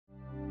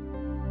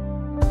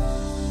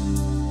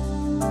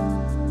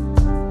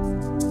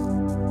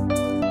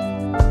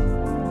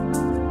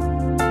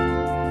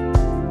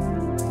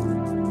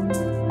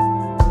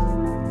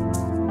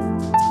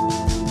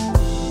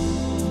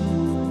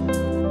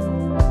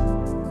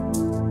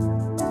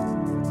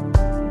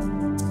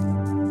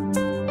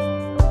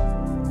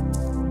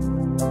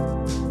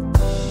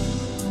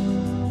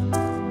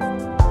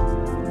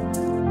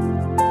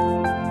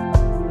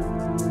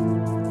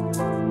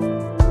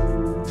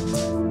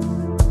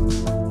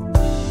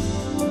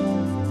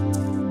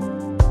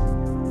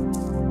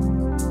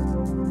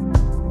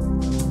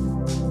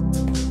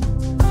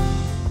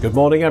Good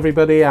morning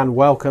everybody, and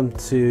welcome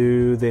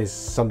to this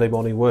Sunday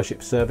morning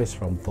worship service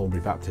from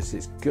Thornbury Baptist.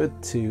 It's good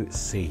to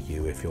see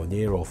you. If you're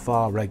near or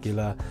far,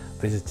 regular,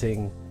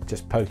 visiting,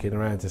 just poking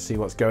around to see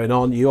what's going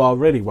on, you are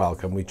really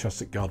welcome. We trust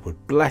that God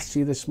would bless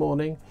you this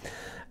morning.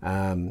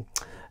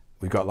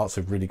 We've got lots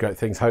of really great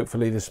things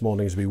hopefully this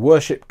morning as we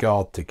worship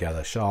God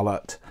together.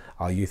 Charlotte,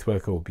 our youth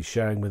worker, will be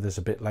sharing with us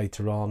a bit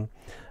later on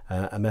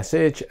a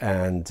message,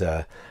 and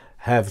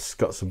Hev's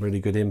got some really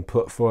good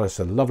input for us,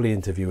 a lovely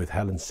interview with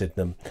Helen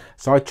Sydenham.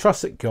 So I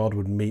trust that God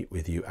would meet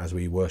with you as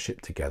we worship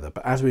together.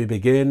 But as we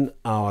begin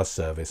our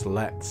service,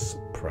 let's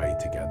pray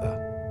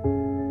together.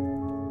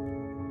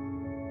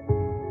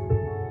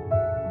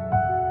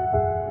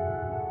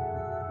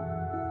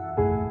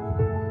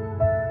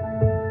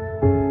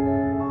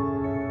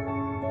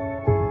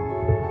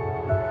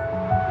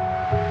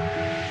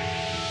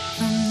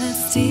 From the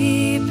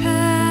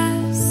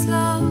deepest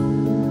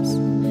slopes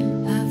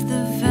of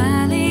the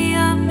valley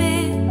I'm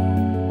in,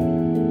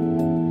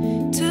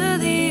 to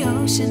the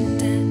ocean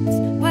depths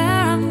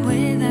where I'm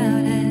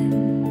without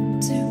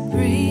end to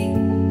breathe,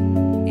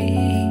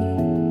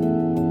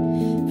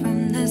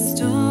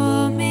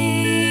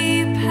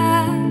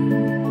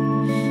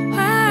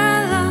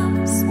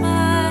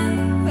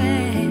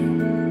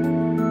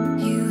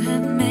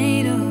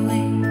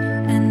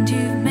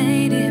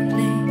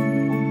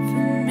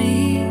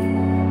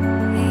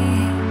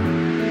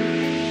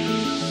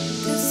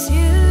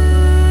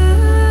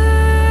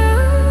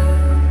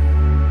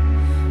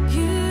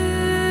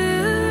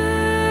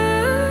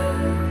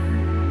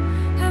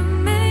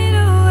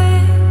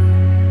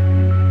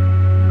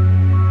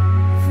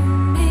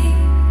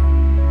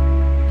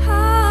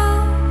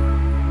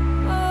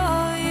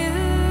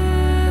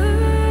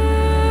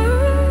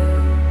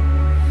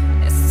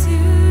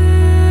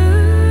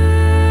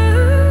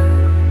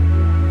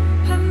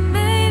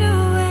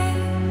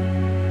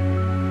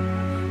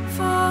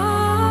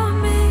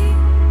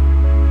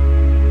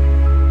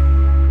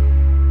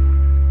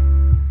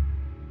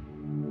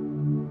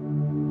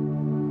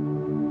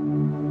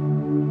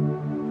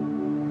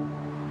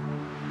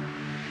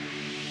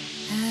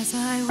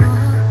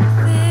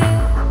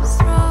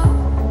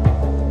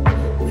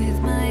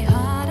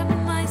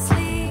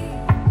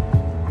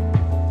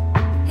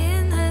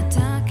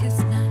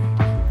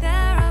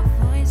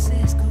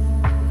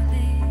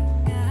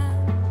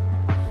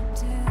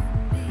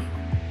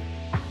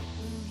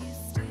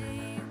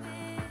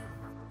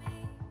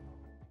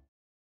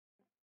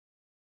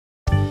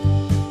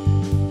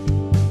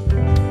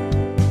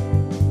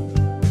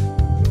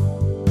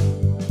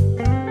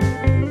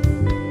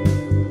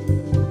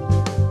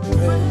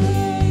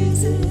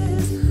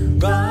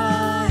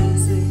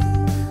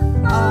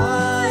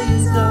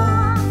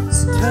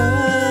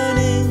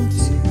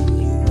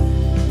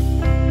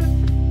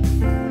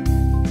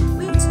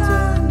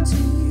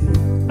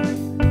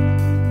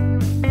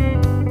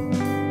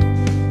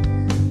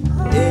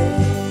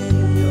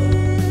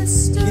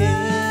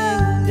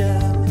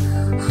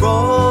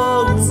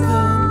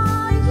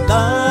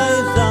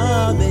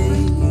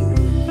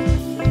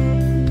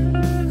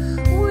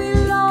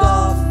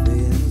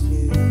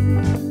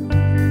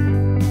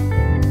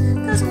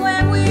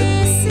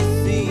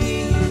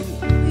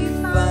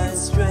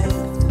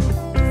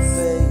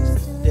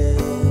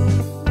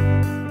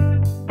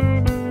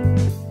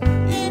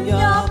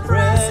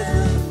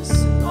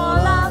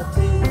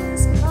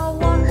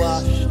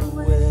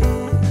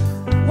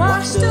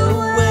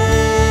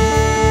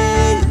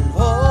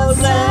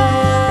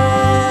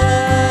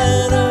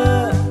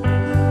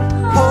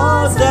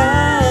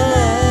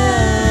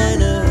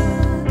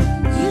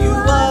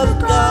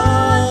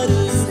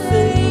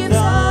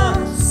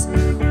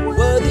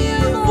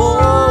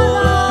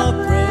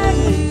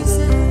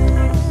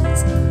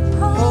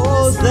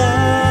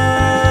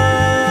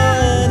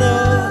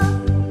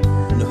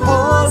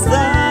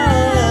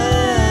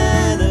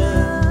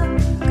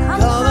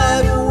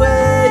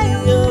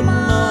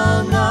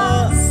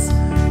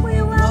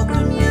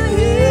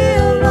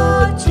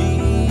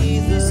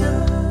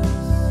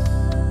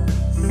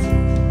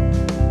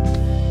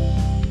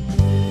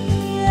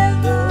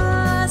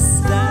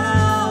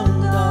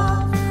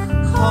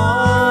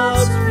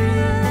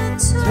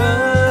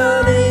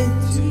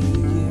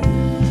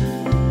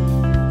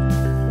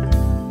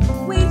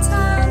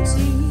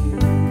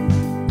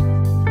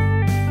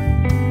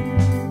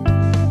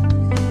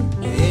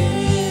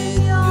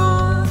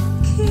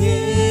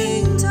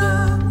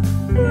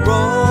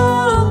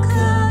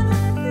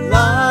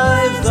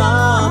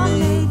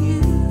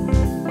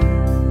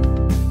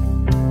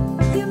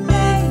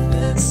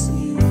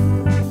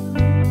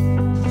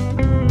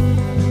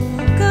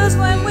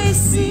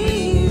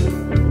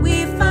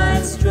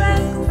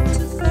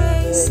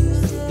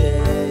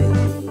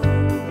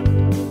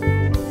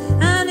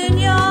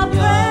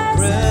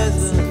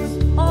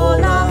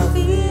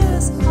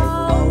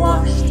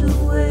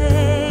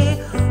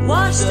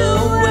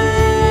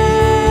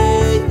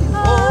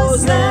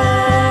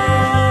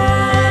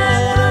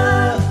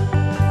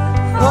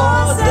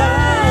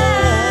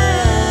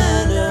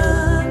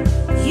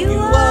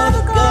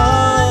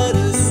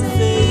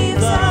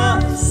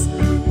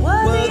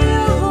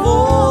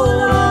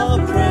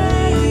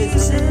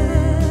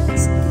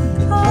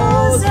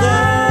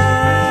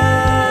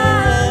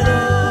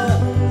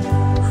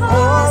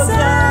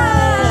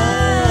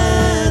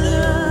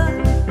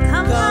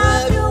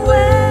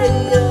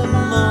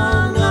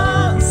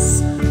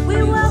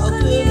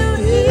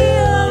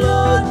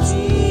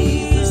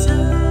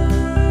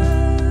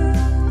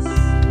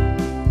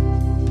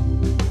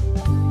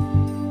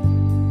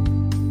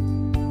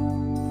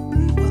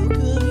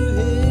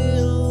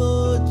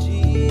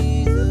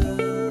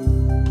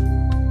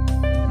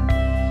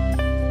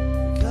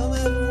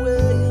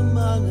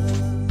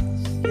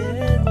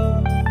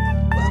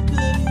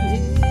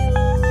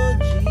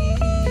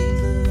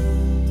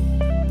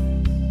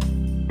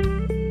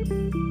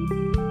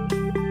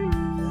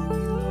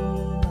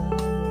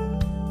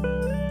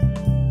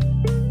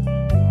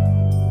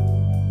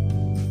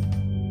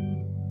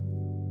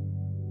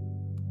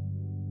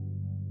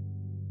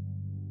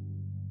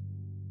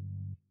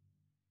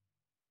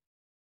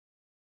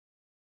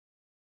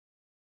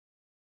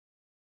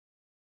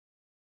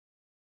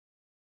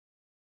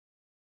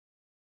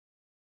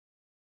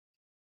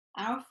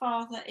 Our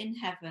Father in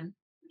heaven,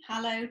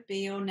 hallowed be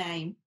your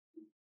name.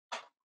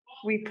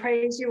 We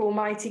praise you,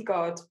 Almighty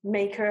God,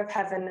 maker of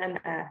heaven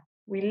and earth.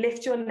 We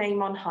lift your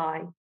name on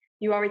high.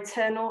 You are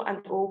eternal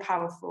and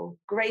all-powerful,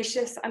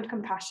 gracious and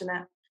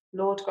compassionate,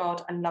 Lord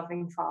God and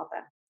loving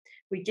Father.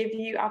 We give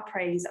you our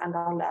praise and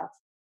our love.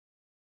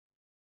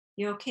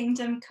 Your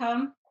kingdom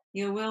come,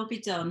 your will be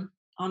done,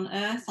 on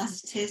earth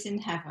as it is in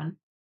heaven.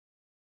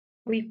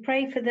 We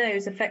pray for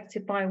those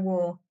affected by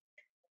war.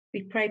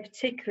 We pray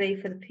particularly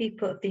for the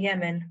people of the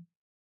Yemen.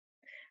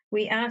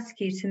 We ask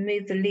you to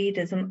move the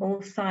leaders on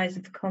all sides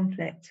of the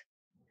conflict.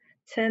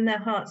 Turn their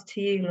hearts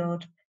to you,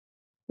 Lord.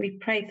 We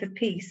pray for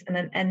peace and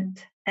an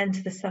end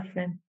to the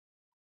suffering.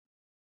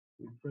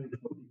 We pray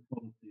for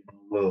equality in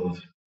our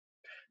world.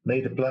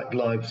 May the Black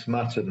Lives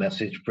Matter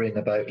message bring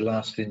about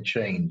lasting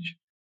change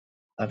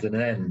and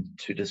an end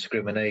to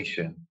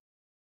discrimination.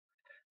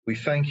 We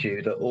thank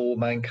you that all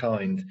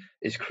mankind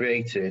is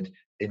created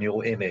in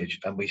your image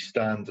and we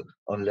stand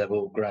on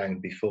level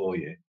ground before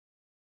you.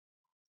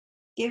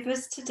 Give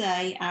us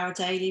today our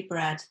daily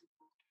bread.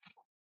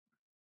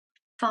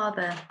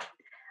 Father,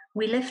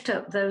 we lift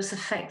up those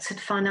affected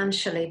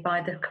financially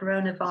by the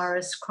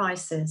coronavirus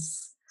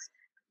crisis,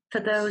 for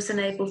those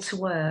unable to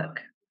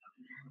work,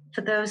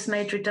 for those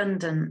made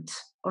redundant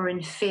or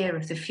in fear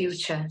of the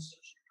future.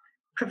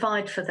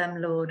 Provide for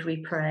them, Lord, we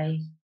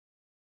pray.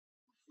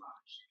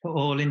 For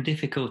all in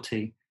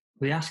difficulty,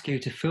 we ask you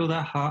to fill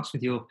their hearts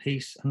with your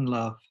peace and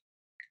love.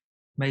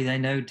 May they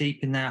know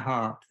deep in their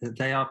heart that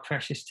they are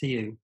precious to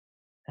you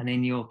and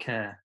in your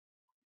care.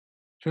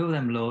 Fill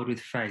them, Lord, with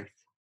faith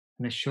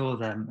and assure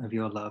them of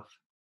your love.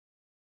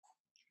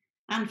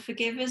 And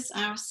forgive us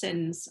our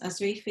sins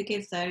as we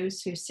forgive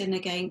those who sin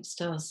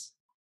against us.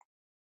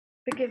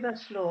 Forgive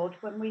us, Lord,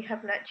 when we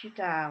have let you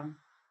down.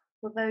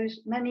 For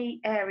those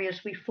many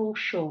areas we fall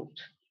short,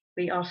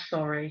 we are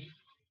sorry.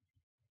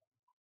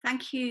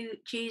 Thank you,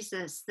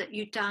 Jesus, that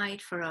you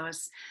died for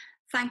us.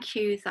 Thank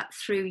you that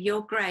through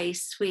your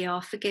grace we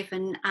are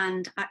forgiven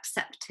and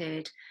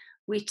accepted.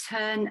 We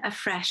turn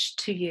afresh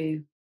to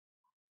you.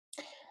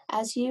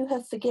 As you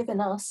have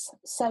forgiven us,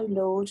 so,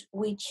 Lord,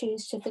 we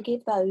choose to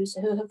forgive those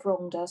who have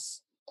wronged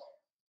us.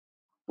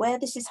 Where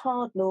this is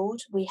hard,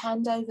 Lord, we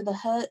hand over the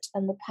hurt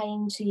and the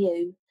pain to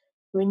you.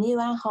 Renew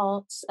our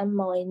hearts and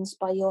minds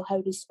by your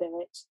Holy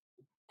Spirit.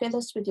 Fill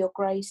us with your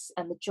grace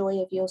and the joy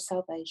of your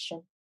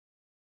salvation.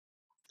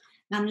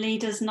 And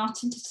lead us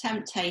not into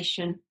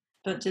temptation,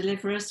 but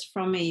deliver us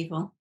from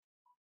evil.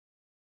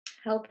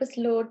 Help us,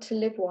 Lord, to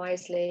live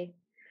wisely.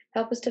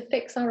 Help us to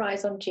fix our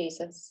eyes on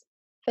Jesus.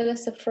 Fill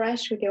us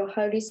afresh with your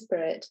Holy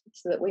Spirit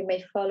so that we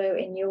may follow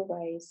in your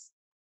ways,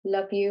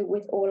 love you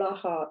with all our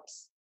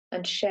hearts,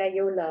 and share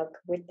your love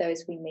with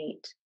those we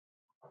meet.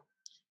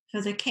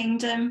 For the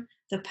kingdom,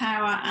 the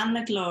power and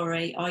the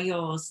glory are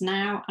yours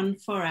now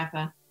and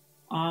forever.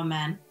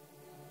 Amen.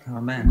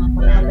 Amen.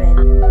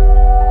 Amen.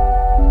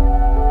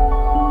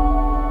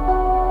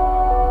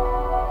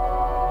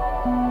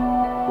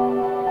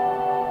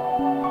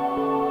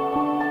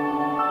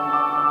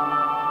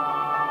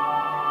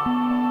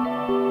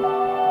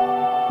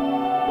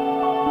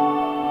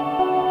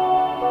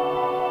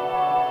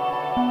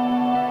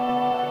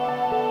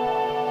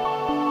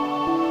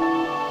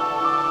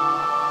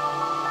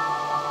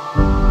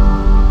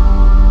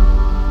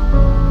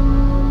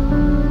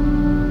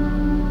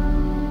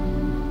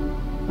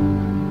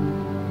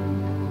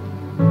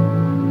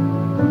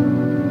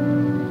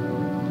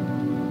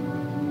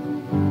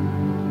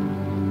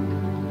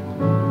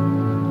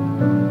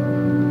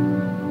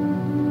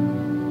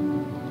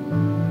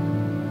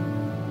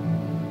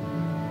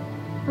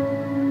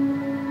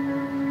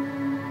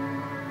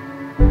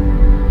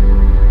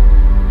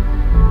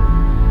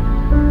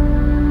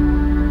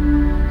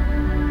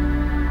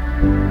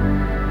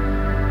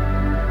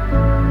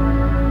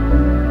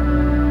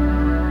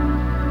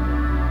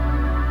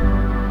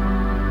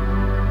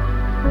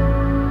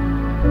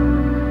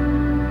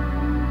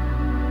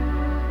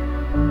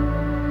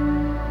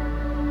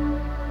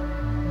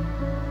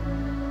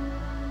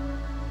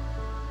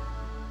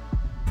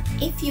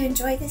 If you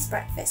enjoy this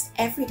breakfast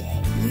every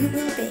day, you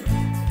will be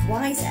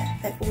wiser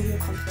than all your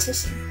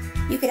competition.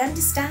 You could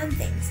understand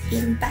things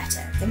even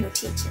better than your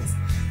teachers.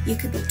 You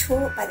could be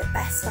taught by the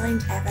best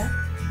mind ever.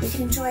 You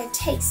can enjoy a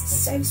taste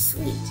so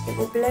sweet it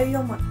will blow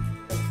your mind.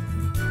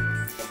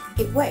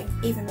 It won't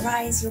even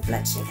rise your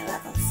blood sugar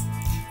levels.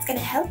 It's going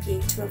to help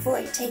you to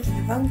avoid taking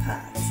the wrong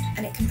paths,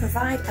 and it can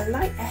provide a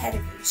light ahead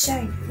of you,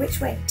 showing you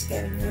which way to go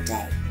in your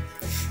day.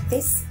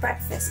 This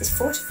breakfast is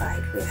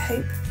fortified with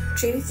hope,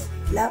 truth,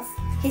 love,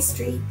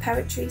 history,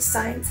 poetry,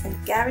 science,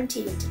 and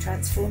guaranteed to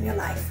transform your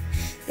life.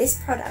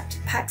 This product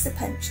packs a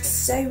punch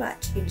so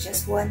much in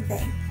just one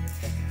thing.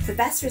 For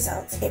best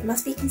results, it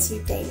must be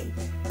consumed daily.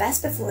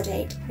 Best before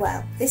date,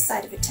 well, this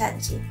side of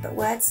eternity, but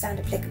words stand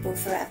applicable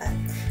forever.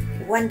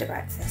 Wonder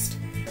Breakfast.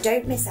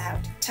 Don't miss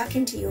out. Tuck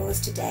into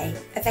yours today.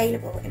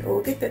 Available in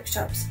all good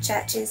bookshops,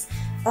 churches,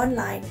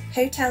 online,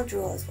 hotel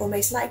drawers, or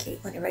most likely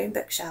on your own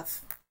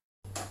bookshelf.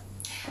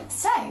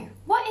 So,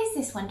 what is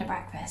this Wonder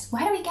Breakfast?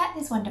 Where do we get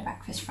this Wonder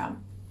Breakfast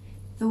from?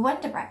 The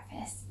wonder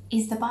breakfast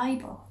is the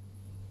Bible.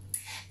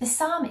 The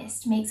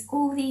psalmist makes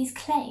all these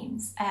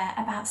claims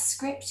about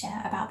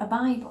scripture, about the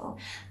Bible,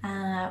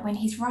 when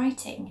he's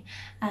writing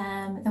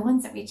the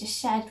ones that we just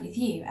shared with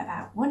you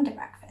about Wonder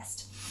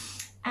Breakfast.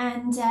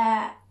 And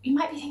you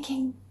might be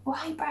thinking,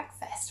 why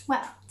breakfast?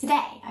 Well,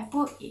 today I've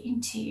brought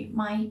you to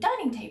my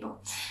dining table.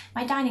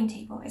 My dining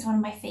table is one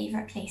of my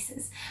favourite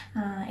places.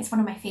 It's one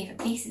of my favourite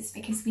places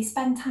because we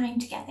spend time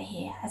together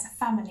here as a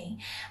family.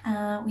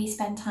 We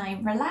spend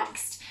time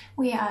relaxed.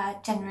 We are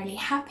generally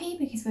happy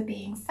because we're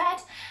being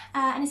fed,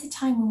 and it's a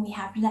time when we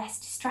have less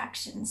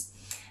distractions.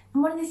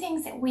 And one of the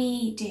things that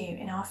we do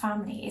in our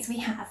family is we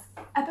have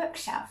a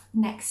bookshelf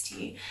next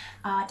to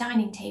our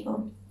dining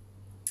table.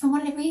 And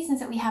one of the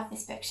reasons that we have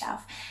this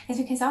bookshelf is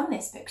because on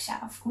this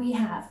bookshelf we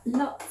have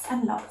lots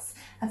and lots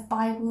of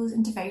Bibles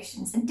and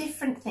devotions and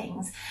different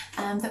things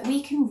that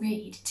we can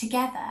read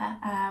together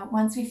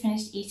once we've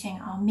finished eating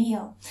our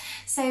meal.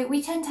 So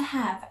we tend to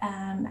have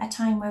a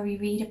time where we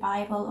read a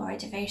Bible or a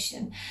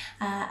devotion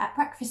at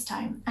breakfast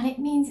time, and it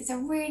means it's a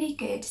really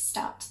good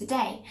start to the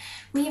day.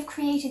 We have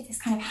created this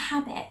kind of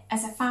habit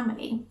as a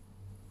family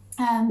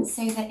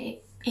so that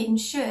it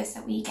ensures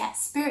that we get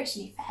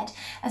spiritually fed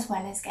as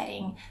well as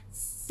getting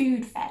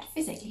food fed,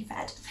 physically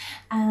fed.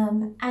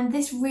 And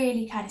this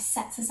really kind of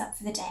sets us up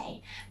for the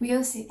day. We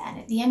also then,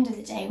 at the end of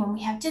the day, when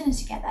we have dinner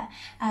together,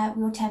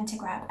 we will tend to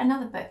grab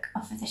another book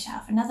off of the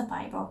shelf, another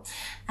Bible.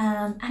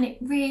 And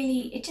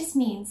it just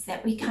means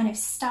that we kind of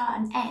start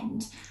and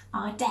end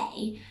our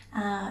day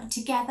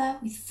together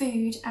with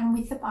food and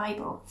with the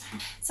Bible.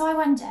 So I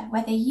wonder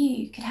whether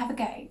you could have a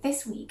go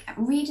this week at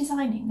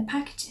redesigning the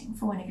packaging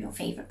for one of your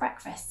favourite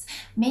breakfasts.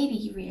 Maybe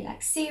you really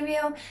like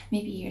cereal,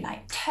 maybe you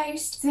like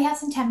toast. So we have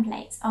some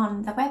templates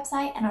on the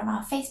website and on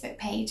our Facebook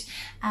page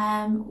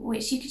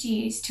which you could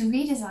use to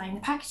redesign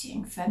the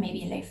packaging for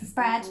maybe a loaf of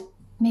bread,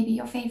 maybe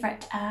your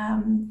favourite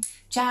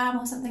jam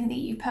or something that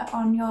you put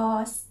on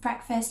your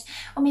breakfast,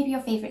 or maybe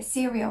your favourite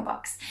cereal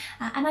box.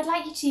 And I'd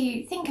like you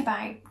to think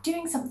about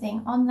doing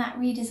something on that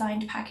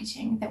redesigned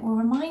packaging that will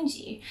remind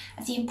you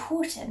of the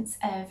importance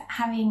of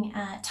having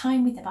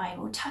time with the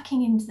Bible,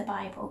 tucking into the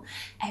Bible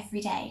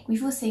every day.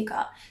 We've also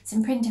got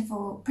some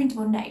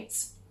printable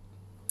notes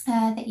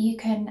that you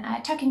can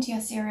tuck into your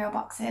cereal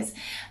boxes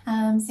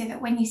so that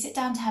when you sit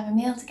down to have a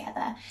meal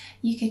together,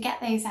 you could get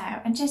those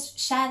out and just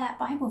share that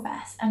Bible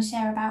verse and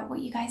share about what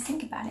you guys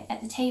think about it at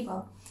the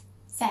table.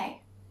 So,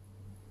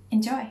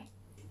 enjoy.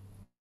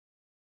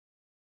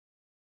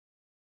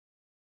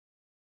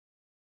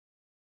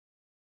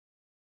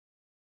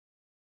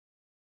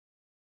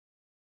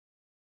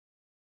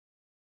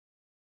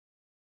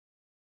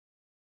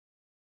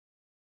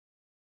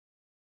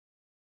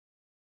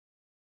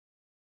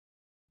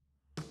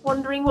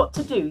 Wondering what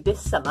to do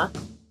this summer?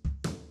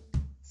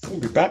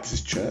 Thornbury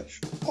Baptist Church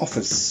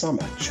offers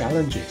summer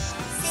challenges.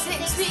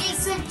 6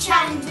 weeks of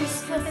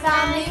challenges for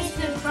families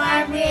with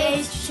primary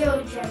age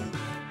children.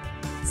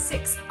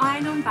 6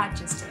 iron-on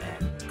badges to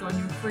earn to go on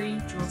your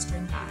free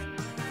drawstring bag.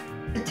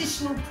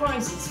 Additional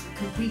prizes for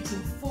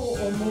completing 4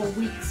 or more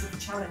weeks of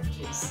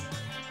challenges.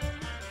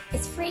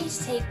 It's free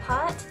to take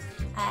part,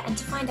 and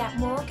to find out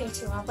more, go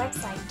to our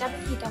website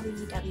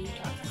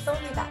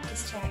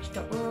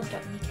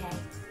www.thornburybaptistchurch.org.uk.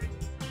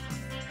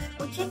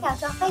 Or check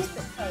out our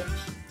Facebook page.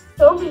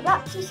 Thornbury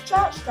Baptist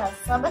Church does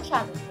summer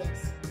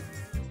challenges.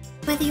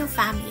 Whether your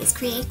family is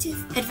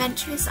creative,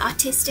 adventurous,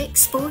 artistic,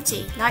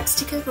 sporty, likes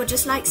to cook or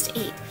just likes to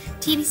eat,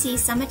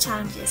 TBC's Summer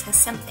Challenges has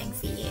something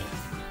for you.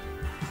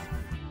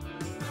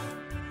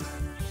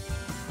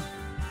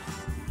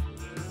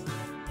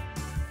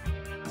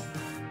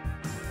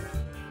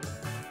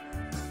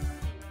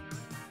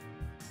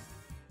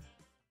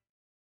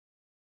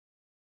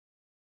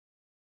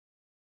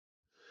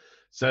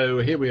 So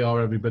here we are,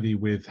 everybody,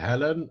 with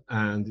Helen,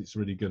 and it's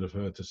really good of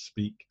her to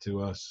speak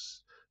to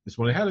us this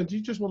morning. Helen, do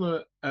you just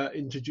want to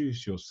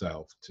introduce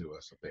yourself to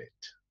us a bit?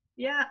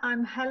 Yeah,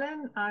 I'm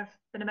Helen. I've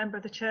been a member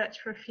of the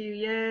church for a few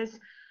years.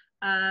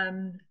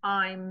 I'm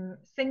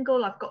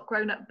single. I've got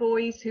grown-up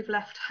boys who've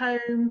left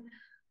home.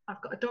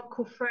 I've got a dog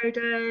called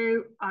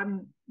Frodo.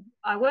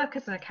 I work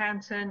as an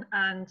accountant,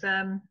 and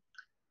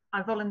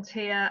I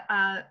volunteer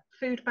at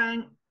food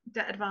bank,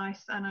 debt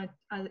advice, and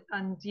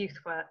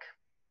youth work.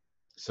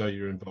 So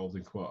you're involved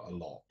in quite a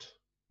lot.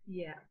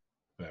 Yeah.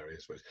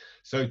 Various ways.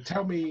 So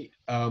tell me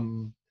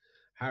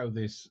how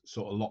this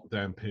sort of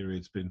lockdown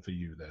period's been for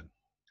you then.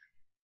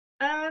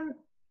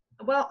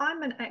 Well,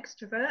 I'm an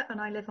extrovert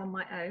and I live on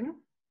my own,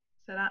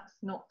 so that's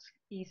not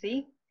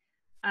easy.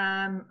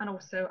 And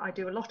also I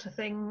do a lot of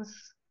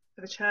things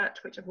for the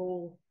church which have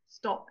all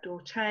stopped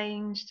or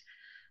changed,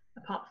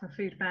 apart from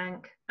food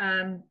bank.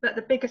 But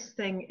the biggest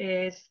thing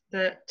is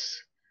that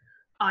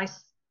I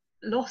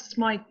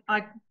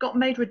got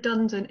made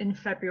redundant in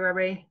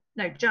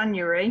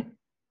January,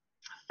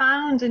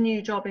 found a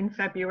new job in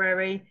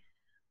February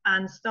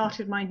and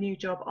started my new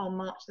job on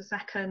March the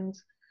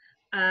 2nd.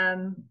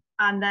 And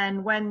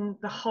then when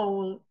the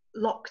whole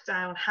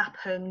lockdown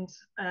happened,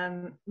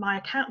 my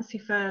accountancy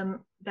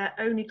firm, their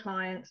only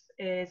clients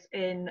is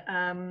in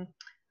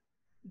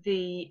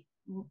the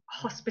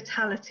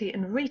hospitality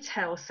and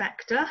retail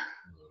sector.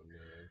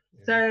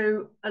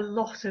 So a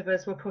lot of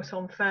us were put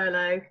on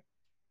furlough,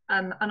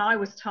 and I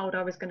was told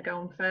I was going to go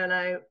on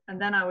furlough,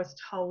 and then I was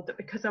told that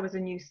because I was a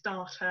new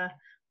starter,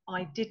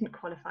 I didn't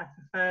qualify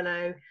for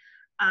furlough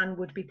and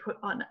would be put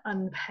on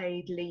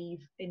unpaid leave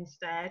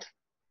instead.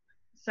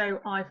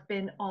 So I've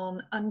been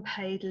on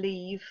unpaid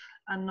leave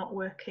and not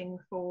working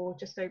for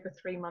just over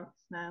 3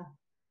 months now.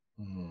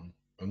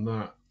 And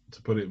that,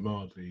 to put it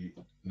mildly,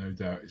 no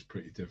doubt is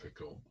pretty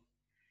difficult.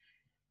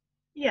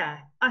 Yeah,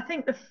 I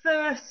think the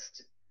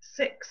first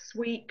 6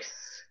 weeks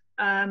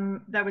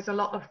there was a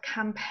lot of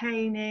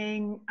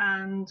campaigning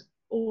and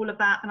all of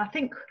that, and I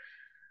think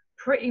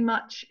pretty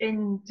much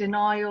in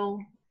denial,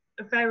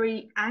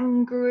 very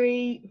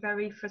angry,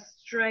 very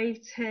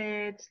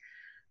frustrated.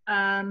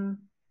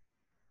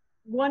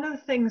 One of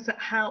the things that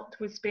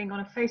helped was being on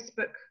a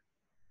Facebook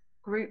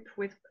group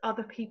with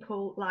other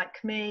people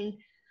like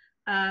me,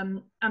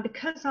 and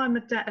because I'm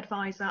a debt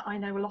advisor, I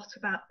know a lot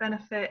about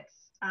benefits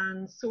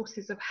and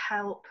sources of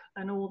help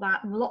and all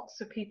that, and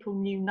lots of people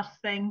knew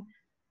nothing.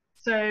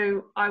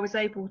 So I was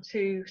able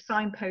to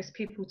signpost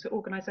people to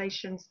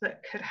organisations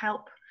that could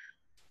help.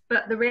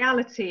 But the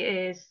reality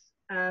is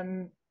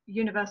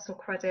universal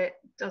credit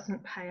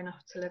doesn't pay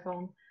enough to live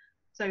on.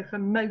 So for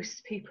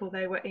most people,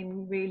 they were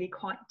in really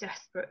quite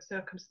desperate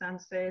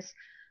circumstances.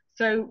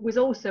 So was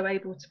also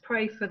able to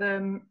pray for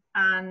them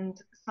and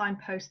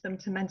signpost them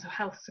to mental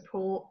health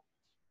support.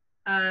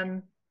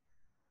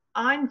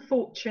 I'm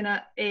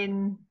fortunate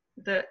in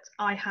that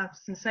I have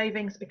some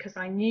savings because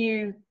I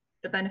knew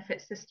the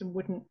benefit system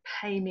wouldn't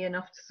pay me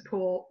enough to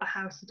support a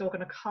house, a dog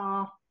and a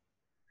car.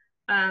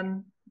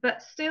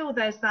 But still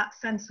there's that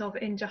sense of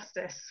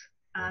injustice,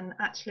 and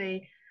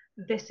actually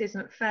this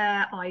isn't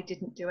fair, I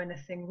didn't do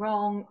anything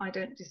wrong, I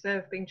don't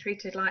deserve being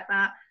treated like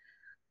that.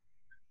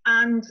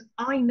 And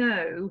I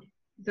know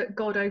that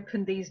God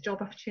opened these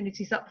job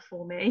opportunities up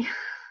for me,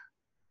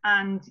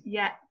 and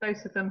yet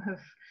both of them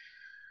have,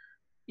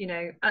 you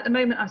know, at the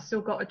moment I've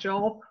still got a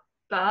job,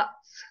 but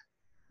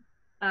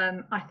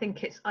I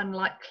think it's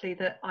unlikely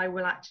that I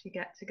will actually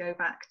get to go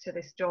back to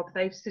this job.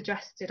 They've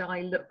suggested I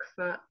look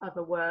for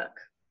other work.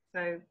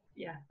 So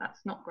yeah,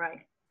 that's not great.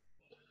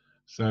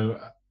 So,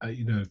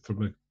 you know,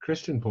 from a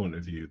Christian point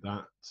of view,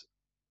 that,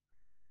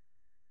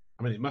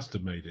 I mean, it must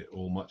have made it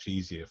all much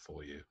easier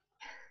for you.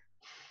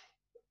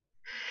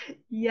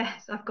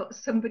 Yes, I've got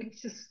somebody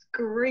to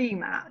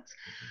scream at.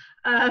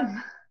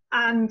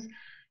 And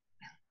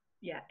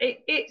yeah,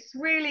 it's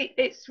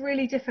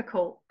really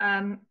difficult.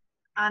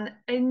 And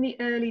in the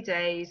early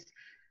days,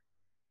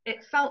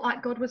 it felt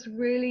like God was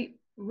really,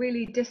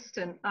 really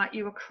distant, like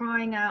you were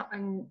crying out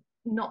and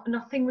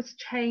nothing was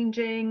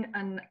changing,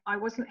 and I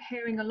wasn't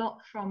hearing a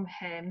lot from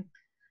him.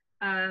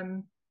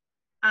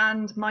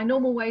 And my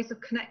normal ways of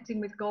connecting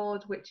with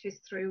God, which is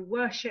through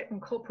worship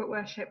and corporate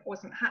worship,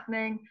 wasn't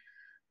happening.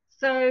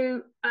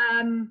 So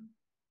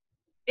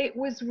it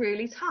was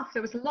really tough.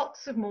 There was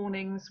lots of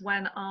mornings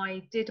when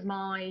I did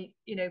my,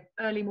 you know,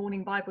 early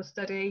morning Bible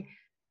study,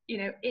 you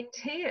know, in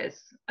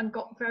tears, and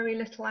got very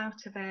little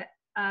out of it.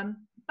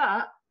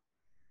 But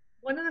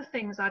one of the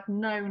things I'd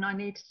known I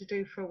needed to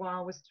do for a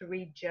while was to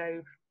read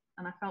Job.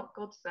 And I felt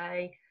God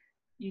say,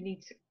 you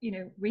need to, you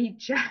know, read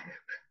Job.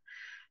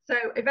 So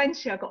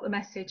eventually I got the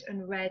message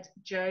and read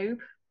Job.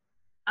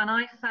 And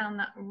I found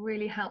that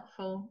really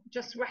helpful,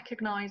 just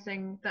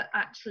recognizing that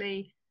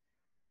actually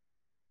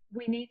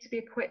we need to be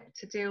equipped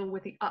to deal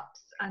with the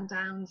ups and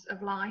downs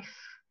of life.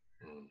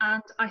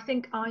 And I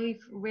think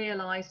I've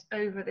realized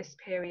over this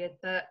period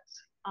that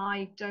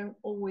I don't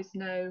always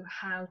know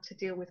how to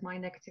deal with my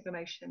negative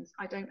emotions.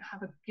 I don't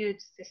have a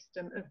good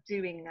system of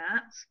doing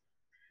that.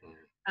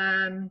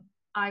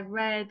 I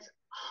read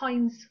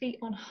Hind's Feet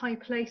on High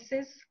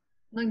Places,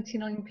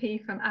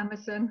 99p from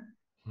Amazon.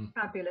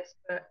 Fabulous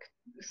book.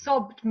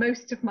 Sobbed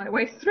most of my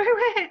way through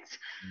it.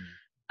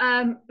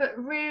 But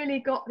really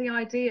got the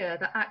idea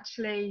that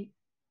actually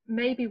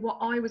maybe what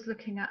I was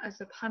looking at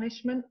as a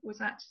punishment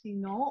was actually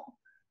not.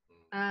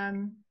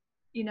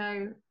 You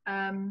know,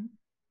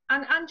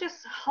 and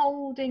just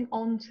holding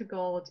on to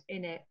God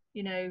in it,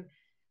 you know,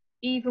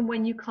 even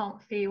when you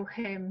can't feel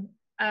him.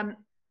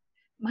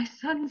 My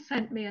son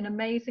sent me an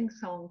amazing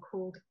song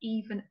called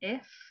Even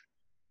If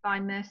by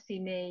Mercy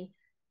Me,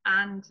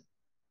 and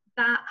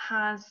that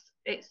has,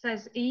 it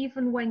says,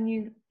 even when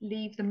you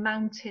leave the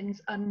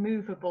mountains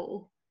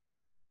unmovable,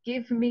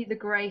 give me the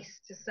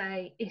grace to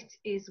say it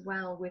is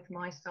well with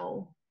my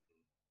soul.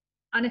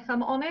 And if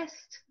I'm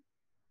honest,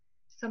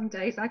 some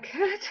days I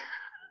could,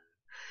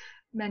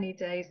 many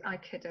days I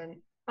couldn't,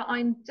 but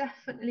I'm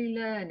definitely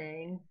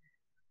learning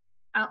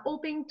or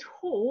being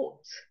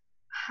taught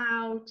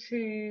how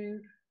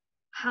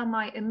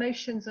my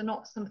emotions are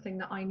not something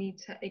that I need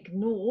to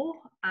ignore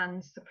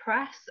and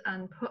suppress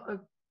and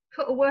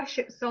put a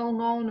worship song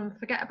on and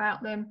forget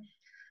about them,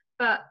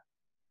 but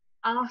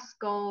ask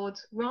God,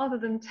 rather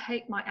than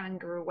take my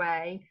anger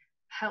away,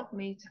 help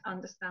me to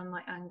understand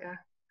my anger,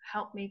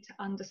 help me to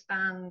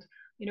understand,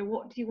 you know,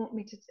 what do you want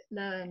me to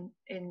learn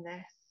in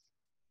this?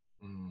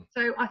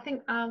 So I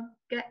think I'll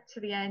get to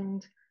the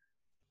end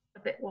a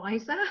bit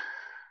wiser,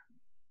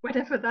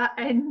 whenever that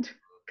end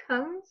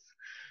comes.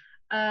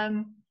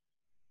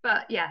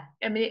 But yeah,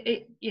 I mean,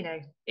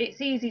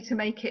 it's easy to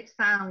make it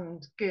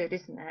sound good,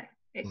 isn't it?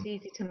 It's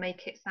easy to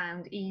make it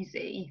sound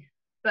easy,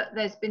 but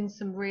there's been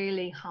some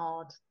really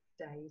hard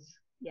days.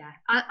 Yeah,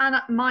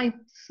 and my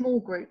small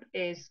group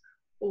is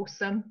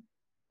awesome.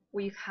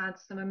 We've had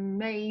some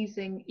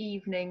amazing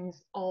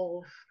evenings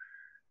of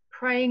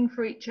praying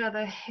for each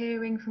other,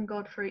 hearing from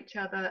God for each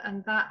other,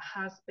 and that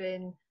has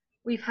been,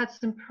 we've had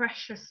some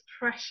precious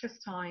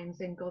times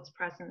in God's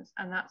presence,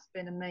 and that's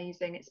been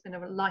amazing. It's been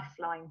a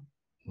lifeline.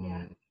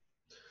 Yeah.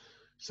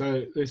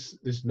 So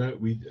this note,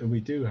 we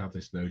do have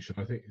this notion.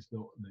 I think it's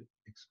not an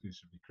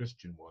exclusively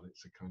Christian one.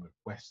 It's a kind of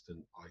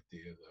Western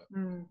idea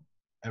that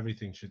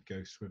everything should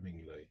go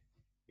swimmingly,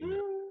 you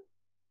know.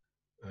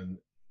 And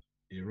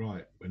you're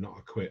right, we're not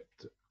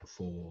equipped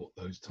for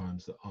those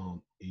times that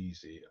aren't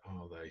easy,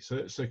 are they?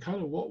 So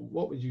kind of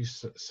what would you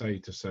say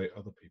to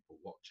other people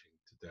watching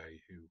today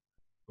who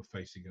were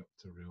facing up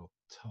to real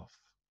tough,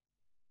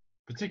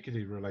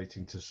 particularly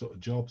relating to sort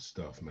of job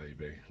stuff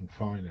maybe and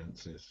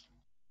finances?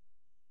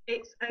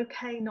 It's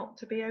okay not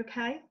to be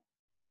okay.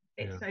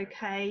 It's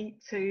okay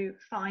to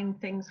find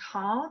things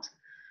hard.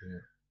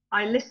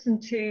 I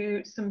listened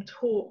to some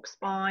talks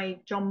by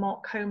John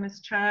Mark Comer's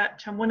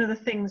church, and one of the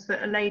things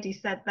that a lady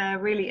said there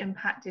really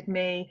impacted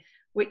me,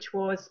 which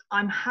was,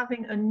 I'm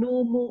having a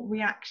normal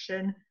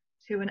reaction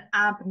to an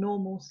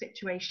abnormal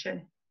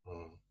situation.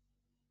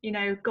 You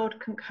know, God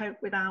can cope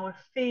with our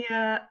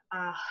fear,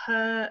 our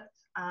hurt,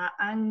 our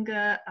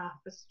anger, our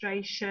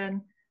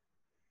frustration.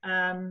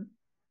 And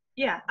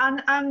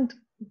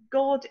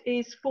God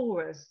is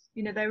for us.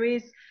 You know, there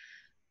is,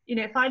 you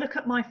know, if I look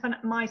at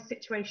my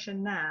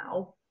situation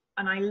now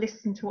and I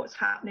listen to what's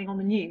happening on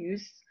the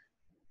news,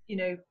 you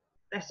know,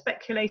 they're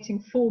speculating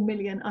 4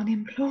 million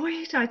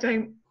unemployed. I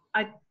don't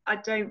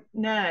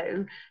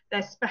know.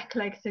 They're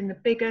speculating the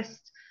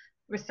biggest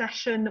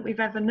recession that we've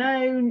ever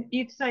known.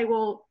 You'd say,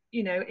 well,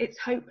 you know, it's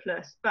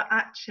hopeless, but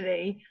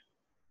actually,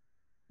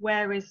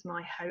 where is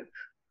my hope?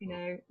 You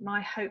know,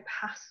 my hope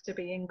has to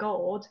be in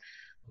God.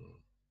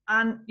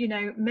 And, you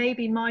know,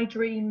 maybe my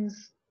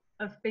dreams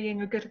of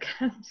being a good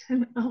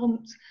accountant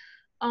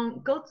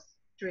aren't God's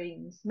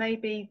dreams.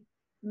 Maybe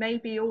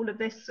all of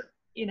this,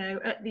 you know,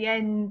 at the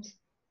end,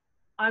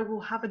 I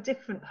will have a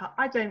different part.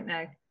 I don't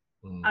know.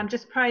 I'm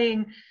just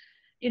praying,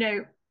 you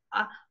know,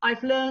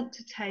 I've learned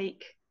to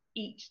take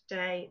each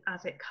day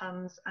as it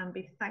comes and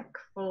be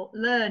thankful,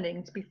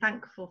 learning to be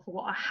thankful for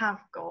what I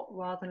have got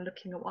rather than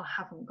looking at what I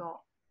haven't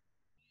got.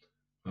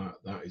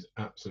 That is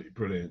absolutely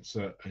brilliant.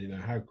 So, you know,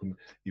 how can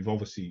you've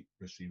obviously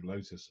received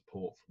loads of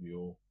support from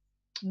your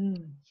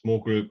small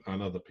group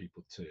and other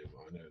people too.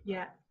 I know that.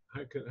 Yeah.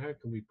 How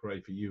can we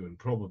pray for you and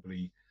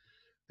probably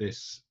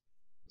this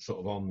sort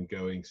of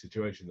ongoing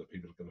situation that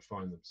people are going to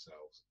find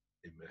themselves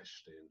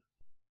enmeshed in?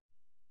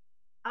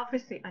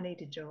 Obviously, I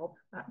need a job.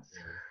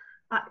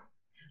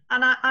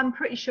 I'm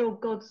pretty sure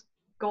God's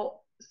got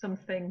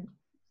something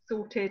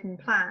sorted and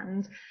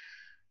planned.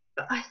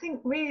 But I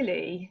think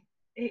really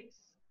it's,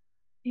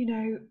 you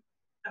know,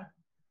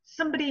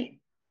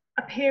 somebody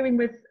appearing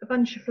with a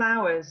bunch of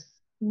flowers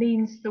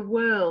means the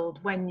world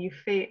when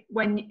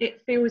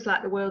it feels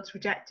like the world's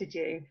rejected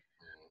you.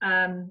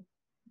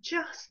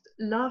 Just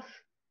love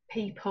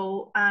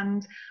people,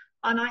 and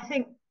I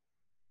think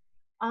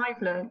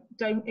I've learned,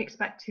 don't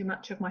expect too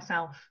much of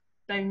myself.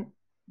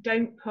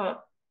 Don't put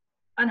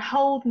and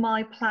hold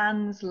my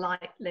plans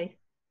lightly.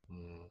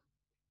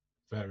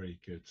 Very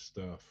good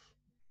stuff.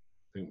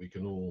 I think we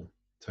can all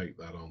take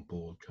that on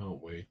board,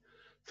 can't we?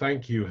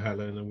 Thank you,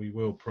 Helen, and we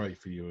will pray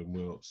for you, and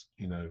we'll,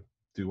 you know,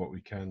 do what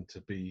we can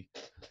to be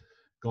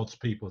God's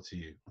people to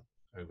you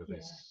over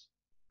this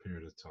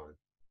period of time.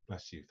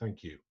 Bless you.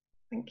 Thank you.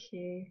 Thank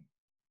you.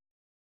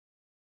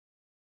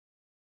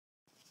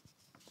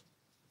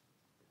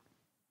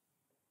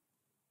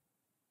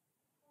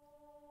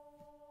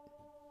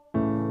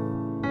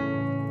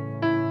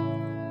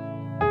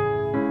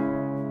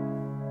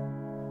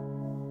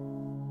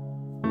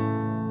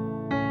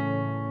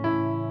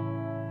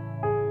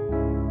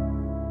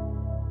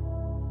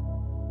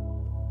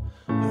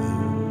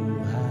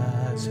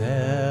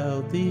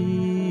 Held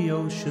the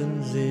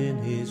oceans in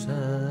his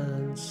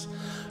hands,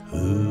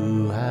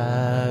 who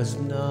has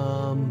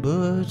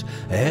numbered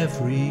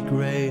every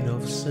grain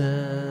of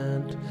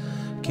sand.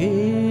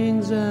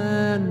 Kings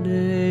and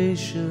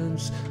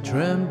nations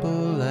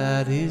tremble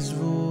at his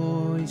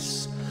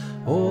voice,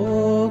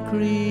 all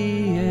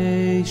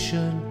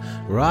creation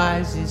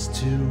rises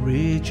to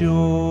rejoice.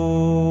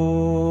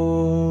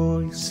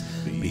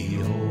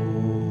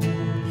 Behold,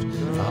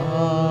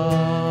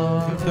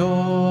 our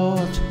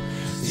God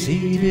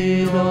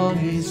seated on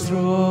his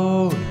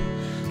throne,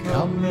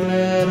 come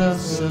let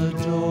us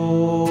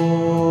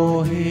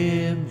adore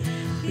him.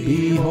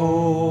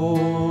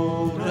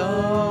 Behold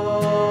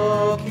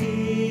our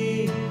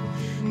King,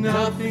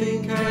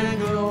 nothing can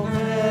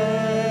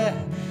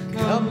compare,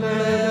 come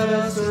let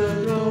us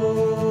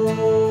adore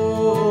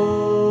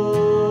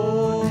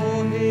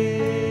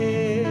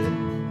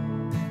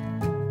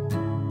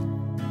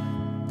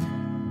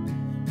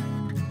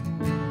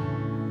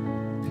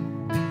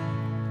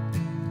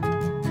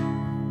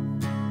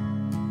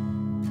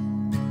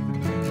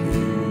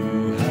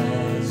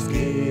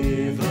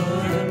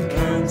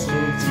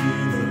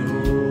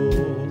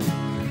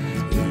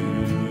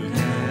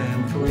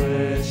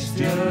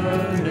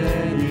learn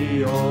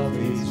any of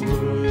his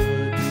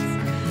words?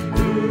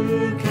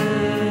 Who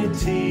can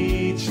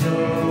teach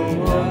the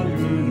one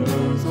who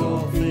knows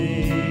all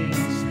things?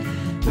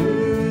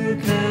 Who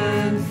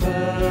can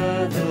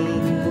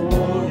fathom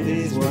all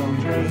his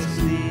wondrous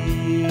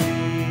deeds?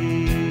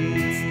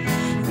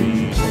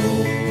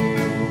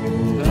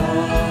 Behold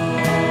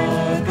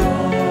our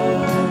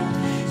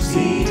God,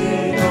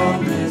 seated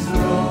on his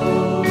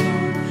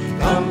throne.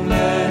 Come,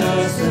 let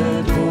us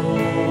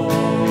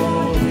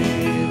adore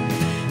him.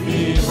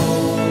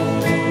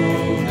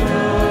 Behold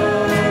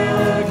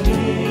our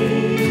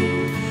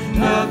King,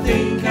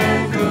 nothing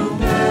can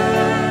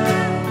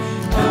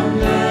compare. Come,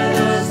 let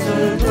us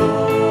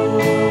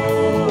adore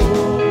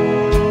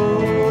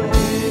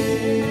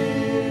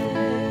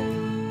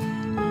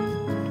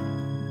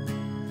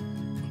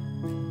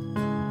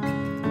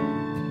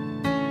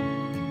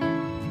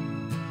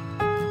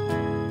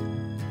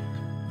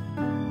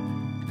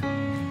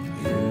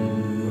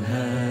Who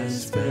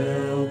has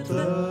felt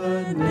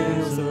the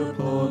nails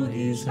upon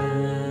his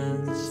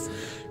hands,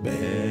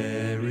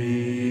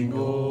 bearing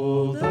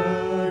all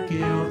the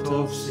guilt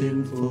of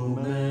sinful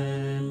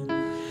man?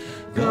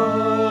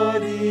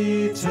 God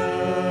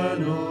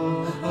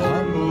eternal,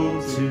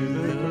 humble to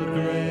the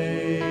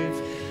grave,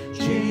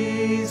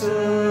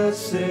 Jesus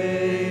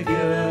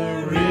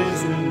Saviour,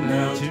 risen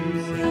now to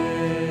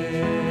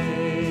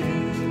reign.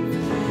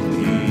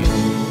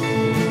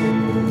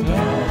 Behold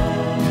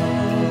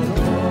our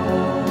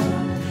God,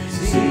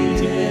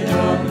 seated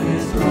on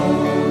his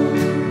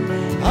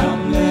throne.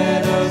 Come,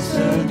 let us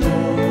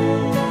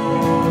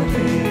adore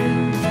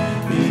him.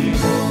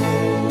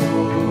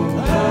 Behold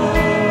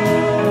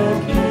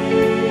our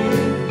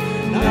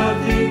King,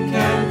 nothing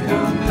can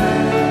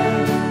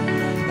compare.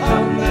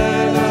 Come,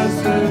 let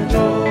us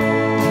adore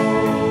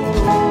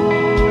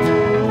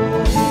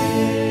him.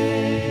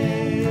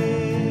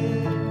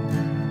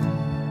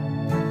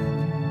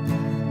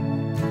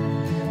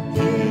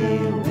 He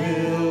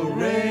will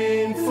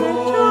reign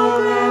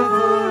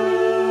forever.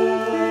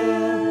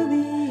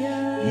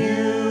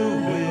 You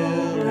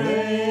will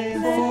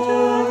reign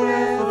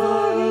forever.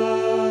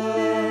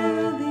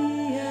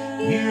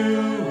 You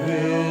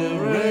will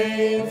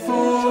reign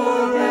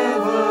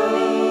forever.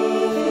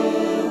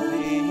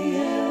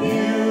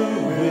 You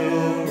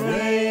will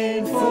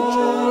reign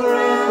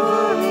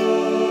forever.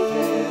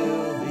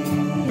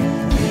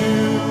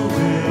 You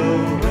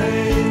will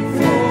reign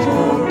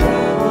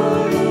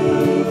forever.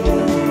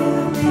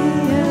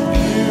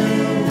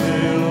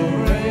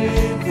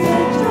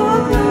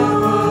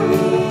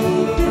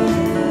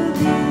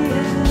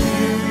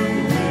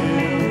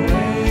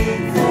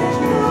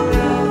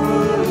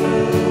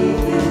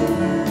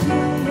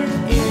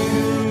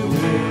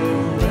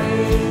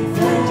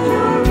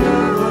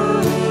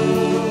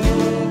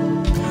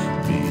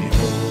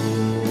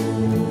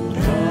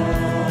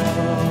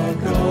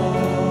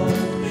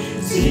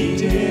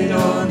 Seated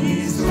on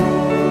his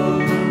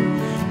throne,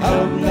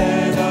 come,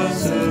 let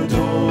us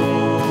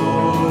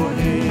adore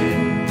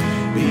him.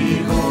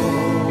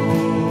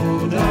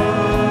 Behold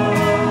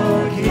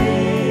our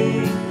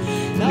King,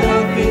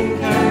 nothing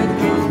can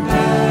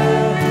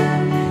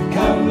compare.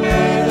 Come,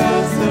 let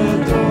us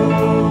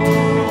adore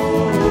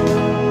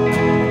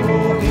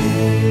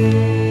him.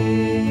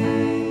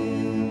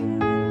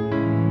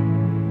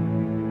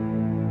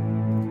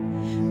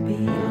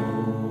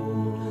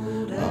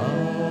 Behold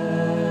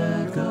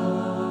our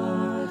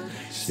God,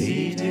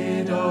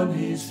 seated on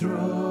his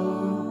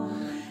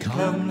throne.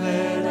 Come,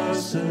 let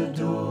us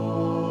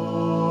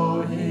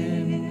adore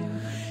him.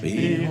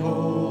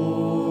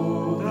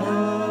 Behold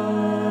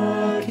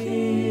our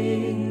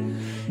King,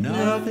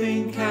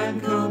 nothing can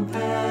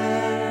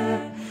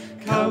compare.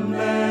 Come,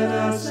 let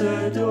us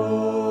adore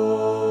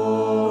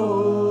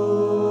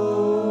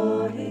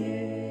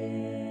him.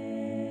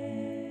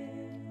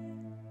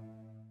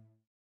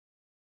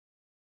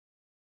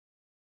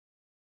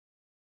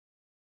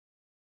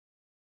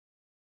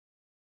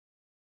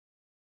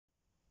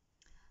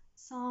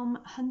 Psalm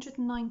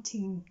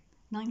 119,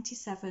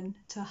 97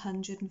 to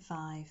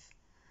 105.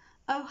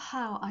 Oh,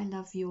 how I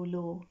love your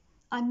law!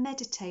 I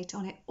meditate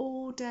on it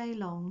all day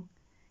long.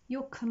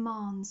 Your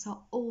commands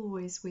are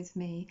always with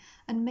me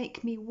and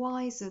make me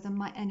wiser than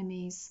my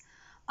enemies.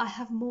 I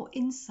have more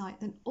insight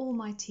than all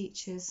my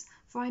teachers,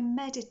 for I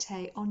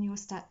meditate on your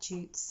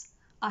statutes.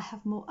 I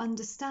have more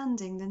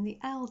understanding than the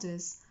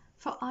elders,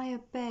 for I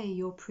obey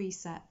your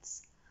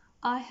precepts.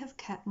 I have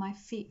kept my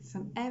feet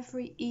from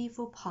every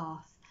evil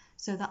path,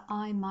 so that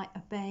I might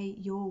obey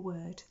your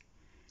word.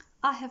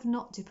 I have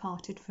not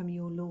departed from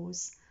your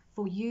laws,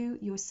 for you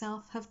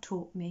yourself have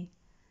taught me.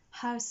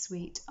 How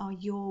sweet are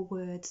your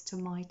words to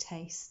my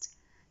taste,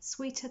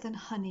 sweeter than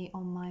honey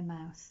on my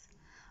mouth.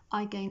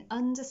 I gain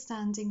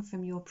understanding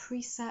from your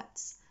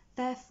precepts,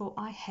 therefore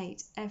I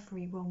hate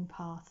every wrong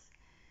path.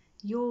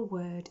 Your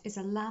word is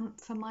a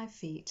lamp for my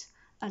feet,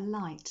 a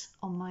light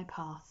on my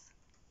path.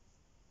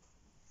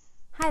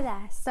 Hi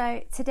there,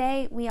 so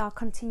today we are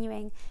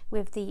continuing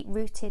with the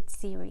Rooted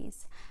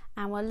series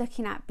and we're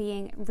looking at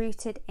being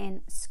rooted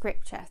in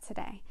scripture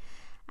today.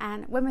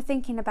 And when we're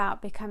thinking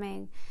about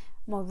becoming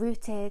more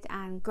rooted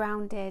and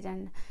grounded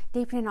and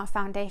deepening our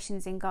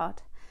foundations in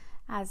God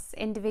as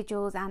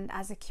individuals and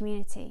as a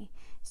community,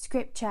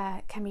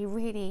 Scripture can be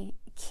really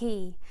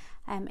key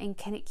in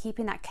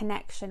keeping that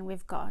connection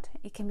with God.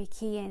 It can be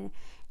key in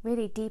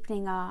really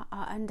deepening our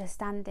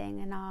understanding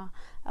and our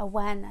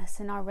awareness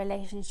and our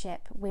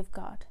relationship with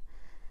God.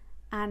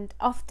 And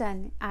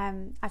often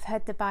I've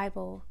heard the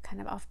Bible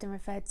kind of often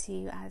referred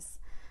to as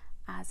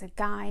a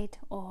guide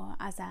or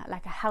as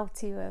a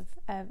how-to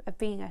of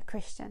being a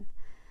Christian.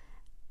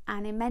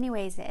 And in many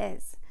ways it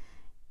is.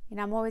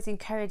 I'm always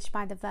encouraged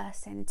by the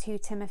verse in 2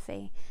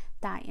 Timothy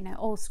that,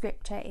 all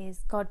Scripture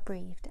is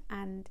God-breathed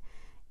and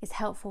is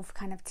helpful for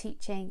kind of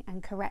teaching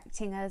and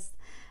correcting us.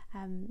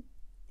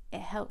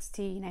 It helps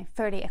to,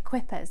 thoroughly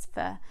equip us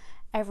for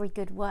every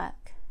good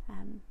work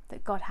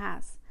that God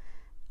has.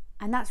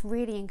 And that's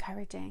really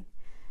encouraging.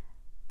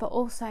 But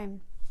also,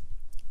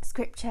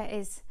 Scripture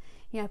is,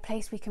 a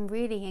place we can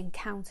really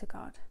encounter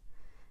God.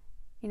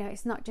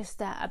 It's not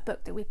just a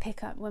book that we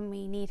pick up when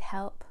we need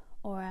help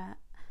or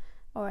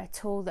a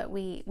tool that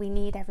we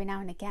need every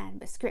now and again.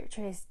 But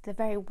Scripture is the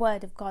very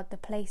Word of God, the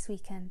place we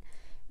can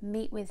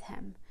meet with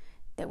Him,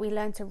 that we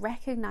learn to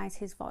recognize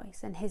His voice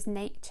and His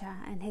nature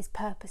and His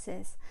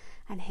purposes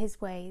and His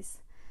ways,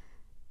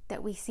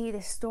 that we see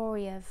the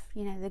story of,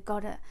 the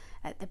God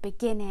at the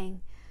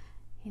beginning,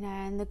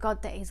 and the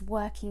God that is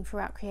working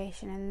throughout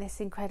creation, and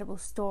this incredible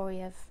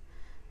story of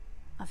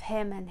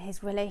Him and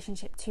His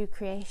relationship to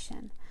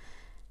creation,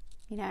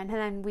 and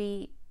then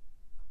we,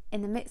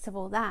 in the midst of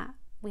all that,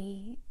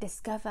 we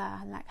discover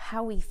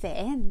how we fit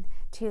in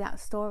to that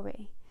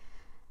story.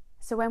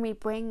 So when we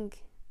bring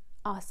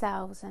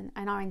ourselves and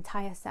our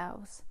entire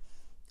selves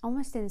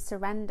almost in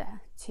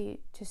surrender to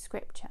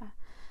Scripture,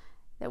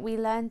 that we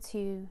learn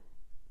to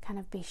kind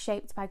of be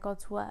shaped by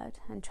God's word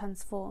and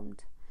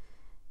transformed,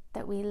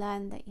 that we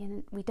learn that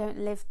we don't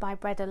live by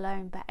bread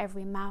alone, but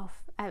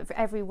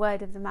every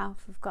word of the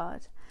mouth of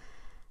God.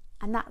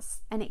 And that's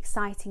an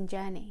exciting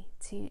journey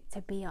to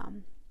be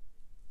on,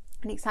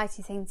 an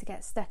exciting thing to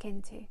get stuck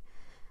into.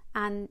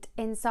 And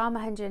in Psalm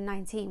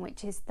 119,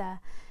 which is the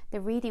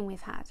reading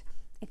we've had,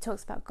 it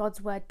talks about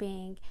God's word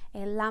being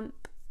a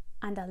lamp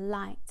and a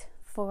light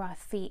for our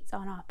feet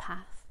on our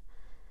path.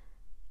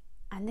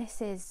 And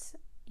this is,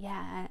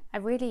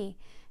 a really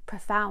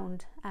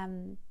profound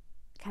kind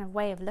of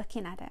way of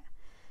looking at it.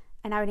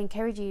 And I would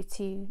encourage you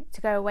to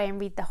go away and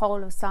read the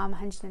whole of Psalm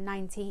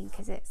 119,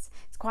 because it's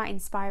quite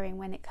inspiring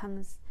when it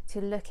comes to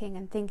looking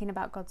and thinking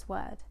about God's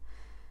word.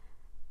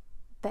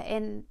 But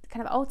in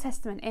kind of Old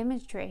Testament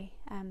imagery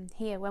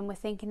here, when we're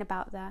thinking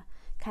about the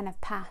kind of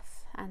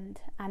path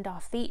and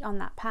our feet on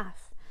that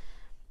path,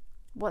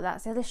 what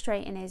that's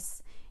illustrating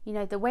is,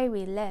 the way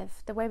we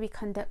live, the way we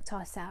conduct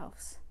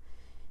ourselves.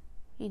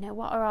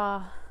 What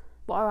are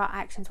our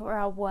actions? What are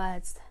our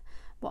words?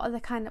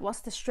 What's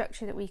the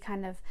structure that we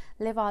kind of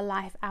live our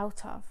life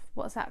out of?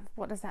 What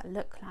does that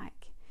look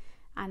like?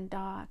 And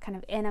our kind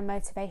of inner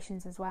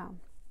motivations as well.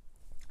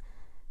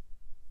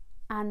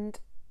 And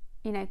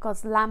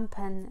God's lamp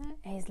and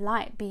His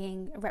light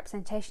being a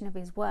representation of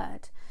His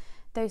word,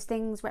 those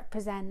things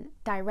represent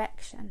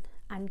direction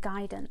and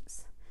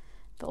guidance.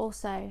 But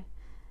also,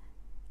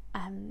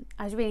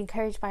 I was really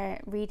encouraged by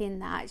reading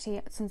that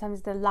actually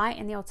sometimes the light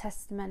in the Old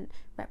Testament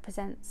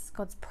represents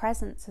God's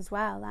presence as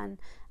well,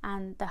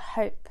 and the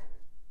hope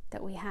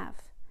that we have.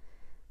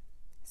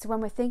 So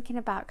when we're thinking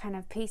about kind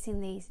of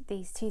piecing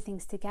these two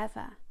things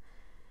together,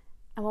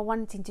 and we're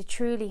wanting to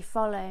truly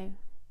follow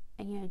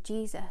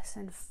Jesus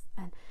and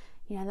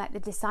like the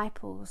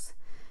disciples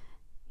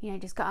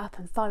just got up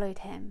and followed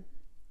Him,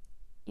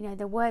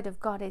 the word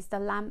of God is the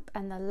lamp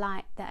and the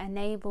light that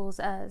enables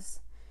us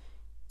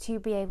to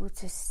be able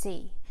to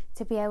see,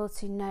 to be able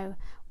to know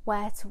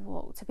where to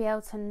walk, to be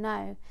able to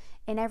know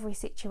in every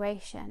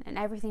situation and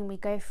everything we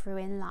go through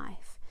in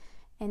life,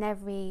 in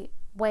every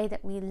way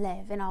that we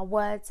live, in our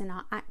words and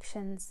our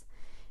actions,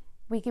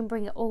 we can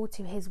bring it all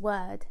to His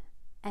word,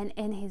 and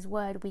in His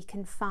word we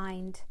can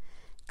find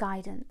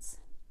guidance,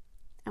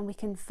 and we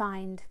can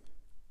find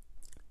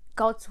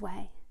God's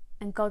way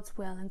and God's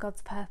will and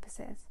God's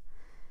purposes.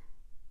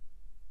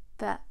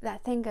 But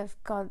that thing of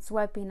God's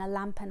word being a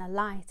lamp and a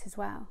light as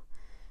well,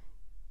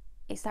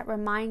 it's that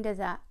reminder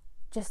that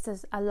just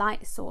as a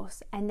light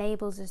source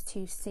enables us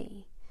to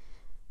see,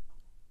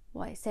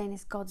 what it's saying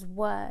is God's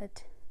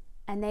word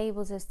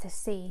enables us to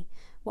see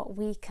what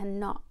we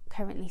cannot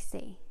currently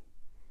see.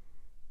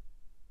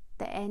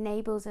 That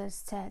enables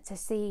us to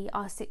see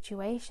our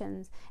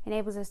situations,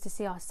 enables us to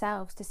see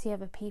ourselves, to see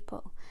other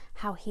people,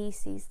 how He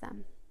sees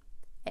them.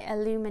 It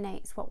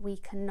illuminates what we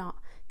cannot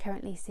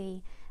currently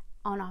see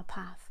on our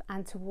path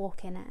and to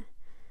walk in it.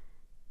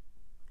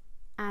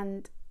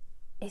 And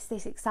it's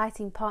this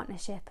exciting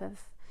partnership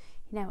of,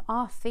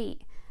 our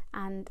feet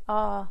and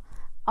our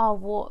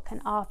walk and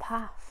our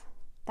path.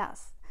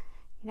 That's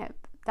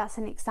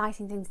an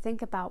exciting thing to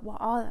think about.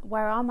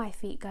 Where are my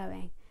feet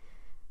going?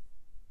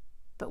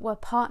 But we're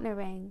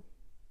partnering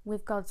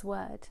with God's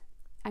word,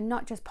 and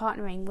not just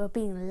partnering, we're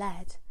being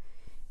led.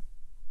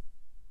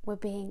 we're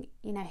being,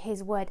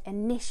 his word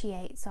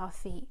initiates our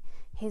feet.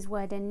 His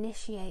word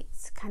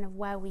initiates kind of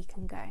where we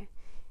can go.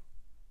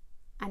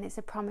 And it's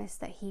a promise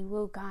that he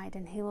will guide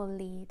and he will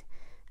lead.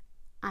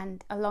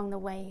 And along the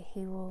way,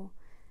 he will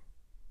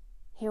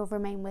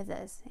remain with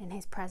us in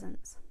his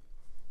presence.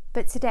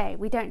 But today,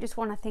 we don't just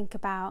want to think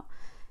about,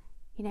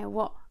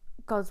 what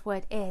God's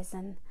word is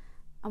and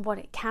what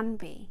it can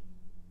be.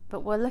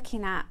 But we're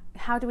looking at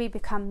how do we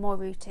become more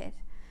rooted.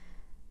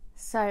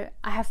 So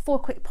I have 4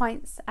 quick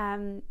points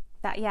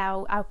that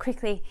I'll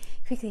quickly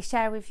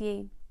share with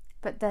you.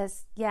 But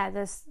there's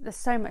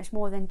so much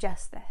more than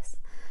just this.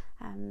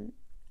 And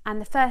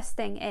the first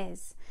thing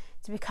is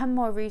to become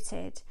more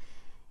rooted.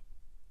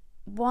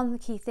 One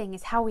key thing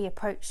is how we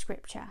approach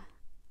Scripture,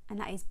 and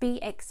that is be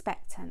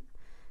expectant.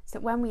 So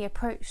when we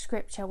approach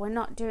Scripture, we're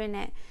not doing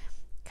it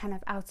kind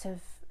of out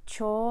of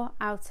chore,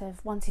 out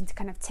of wanting to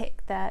kind of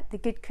tick the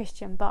good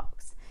Christian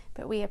box,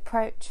 but we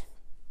approach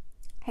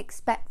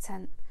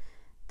expectant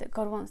that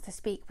God wants to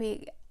speak.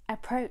 We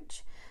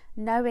approach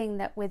knowing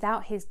that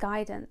without his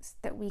guidance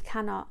that we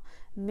cannot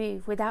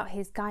move. Without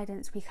his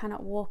guidance we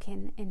cannot walk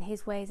in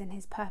his ways and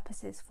his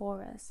purposes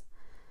for us.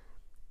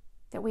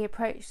 That we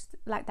approach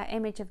like that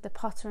image of the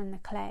potter and the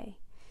clay,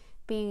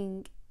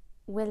 being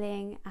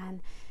willing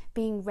and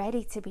being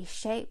ready to be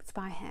shaped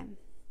by him,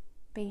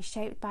 being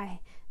shaped by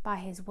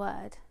his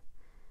word.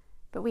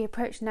 But we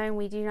approach knowing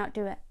we do not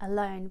do it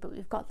alone, but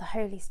we've got the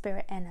Holy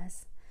Spirit in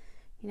us,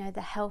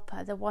 the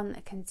helper, the one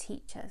that can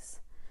teach us.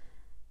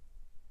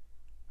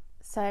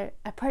 So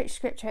approach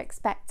Scripture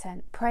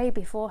expectant, pray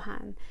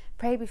beforehand,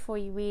 pray before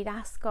you read,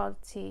 ask God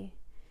to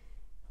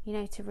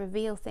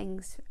reveal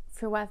things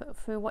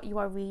through what you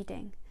are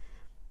reading.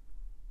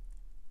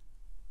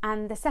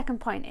 And the second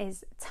point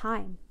is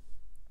time.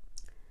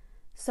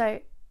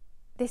 So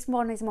this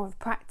one is more of a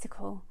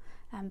practical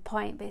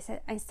point, but it's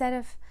instead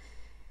of,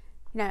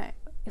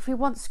 if we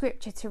want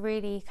Scripture to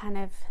really kind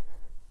of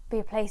be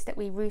a place that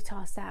we root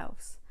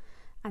ourselves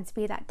and to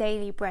be that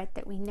daily bread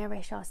that we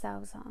nourish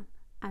ourselves on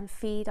and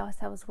feed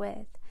ourselves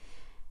with,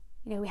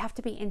 we have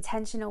to be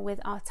intentional with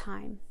our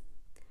time.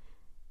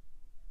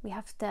 We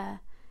have to,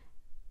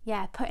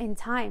 put in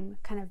time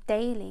kind of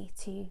daily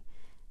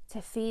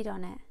to feed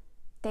on it,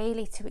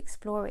 daily to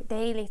explore it,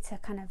 daily to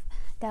kind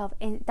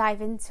of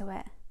dive into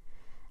it.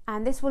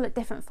 And this will look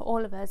different for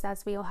all of us,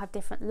 as we all have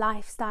different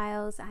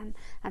lifestyles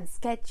and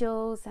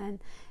schedules and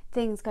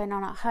things going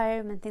on at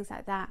home and things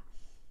like that.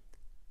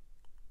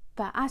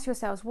 But ask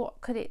yourselves,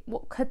 what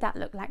could that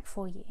look like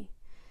for you?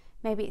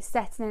 Maybe it's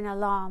setting an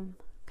alarm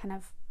kind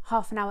of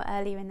half an hour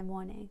earlier in the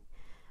morning,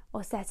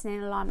 or setting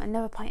an alarm at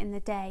another point in the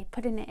day,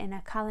 putting it in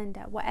a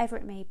calendar, whatever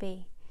it may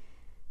be.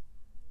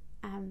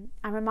 I'm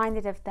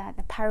reminded of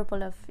the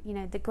parable of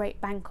the great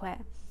banquet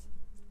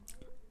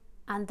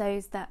and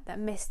those that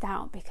missed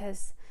out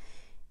because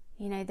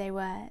they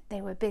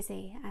were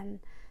busy. And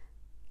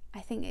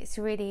I think it's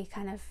really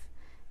kind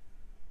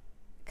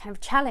of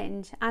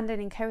challenge and an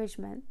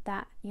encouragement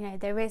that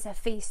there is a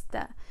feast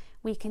that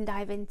we can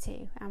dive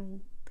into,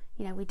 and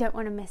we don't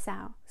want to miss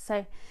out.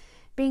 So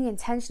being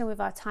intentional with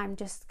our time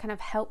just kind of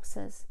helps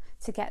us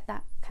to get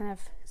that kind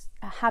of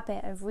a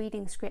habit of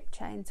reading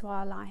Scripture into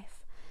our life.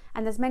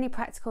 And there's many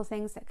practical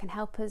things that can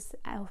help us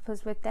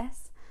with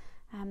this.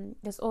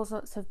 There's all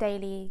sorts of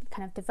daily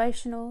kind of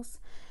devotionals,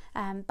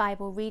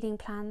 Bible reading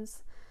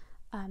plans,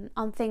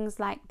 on things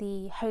like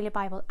the Holy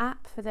Bible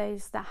app for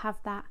those that have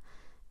that.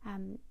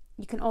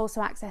 You can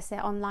also access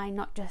it online,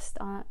 not just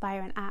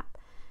via an app.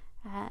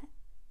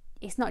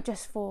 It's not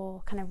just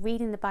for kind of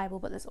reading the Bible,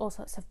 but there's all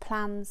sorts of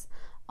plans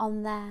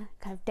on there,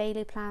 kind of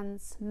daily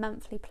plans,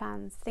 monthly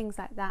plans, things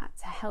like that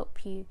to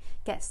help you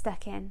get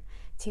stuck in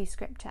to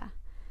Scripture.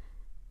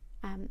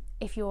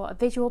 If you're a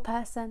visual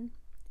person,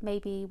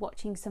 maybe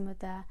watching some of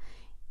the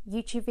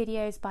YouTube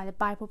videos by the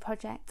Bible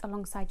Project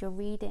alongside your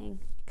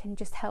reading can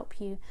just help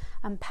you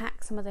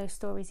unpack some of those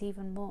stories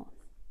even more.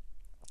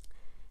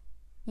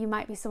 You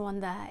might be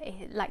someone that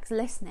likes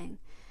listening.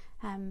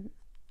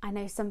 I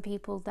know some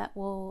people that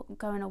will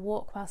go on a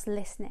walk whilst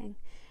listening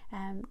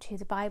to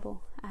the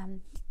Bible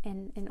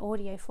in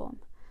audio form.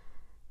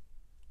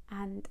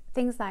 And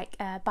things like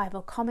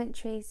Bible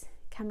commentaries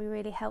can be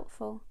really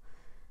helpful.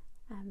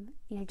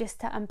 Just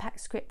to unpack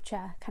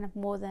Scripture kind of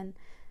more than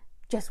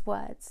just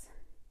words.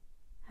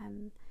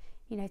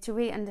 To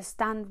really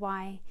understand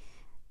why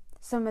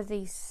some of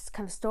these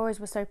kind of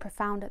stories were so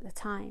profound at the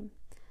time,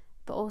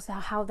 but also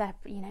how they're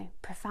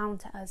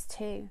profound to us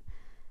too,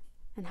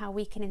 and how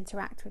we can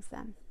interact with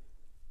them.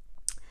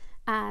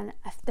 And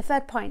the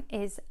third point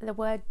is the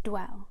word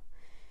dwell.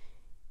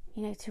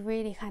 To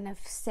really kind of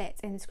sit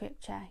in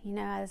Scripture,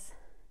 as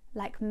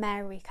like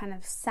Mary kind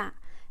of sat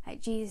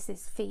at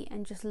Jesus' feet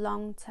and just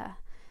longed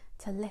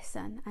to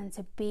listen and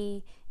to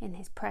be in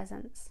his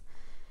presence.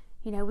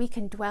 We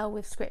can dwell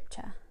with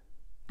Scripture.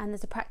 And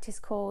there's a practice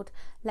called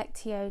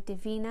Lectio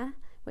Divina,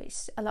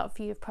 which a lot of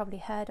you have probably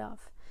heard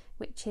of,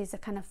 which is a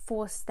kind of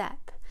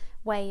 4-step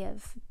way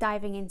of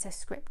diving into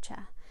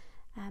Scripture,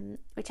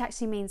 which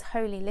actually means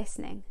holy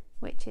listening,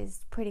 which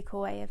is a pretty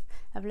cool way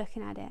of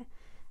looking at it.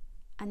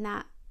 And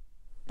that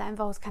that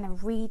involves kind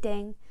of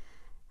reading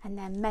and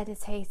then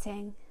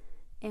meditating,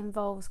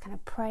 involves kind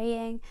of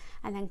praying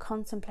and then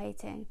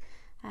contemplating,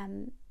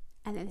 and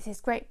it's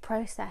this great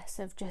process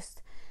of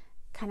just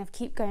kind of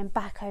keep going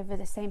back over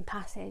the same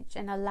passage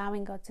and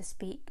allowing God to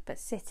speak, but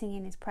sitting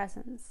in his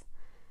presence,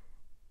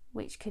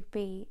 which could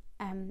be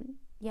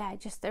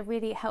just a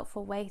really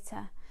helpful way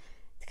to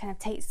kind of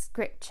take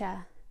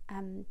scripture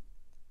kind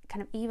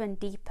of even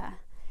deeper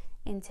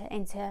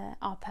into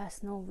our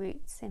personal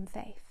roots in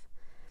faith.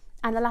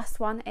 And the last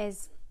one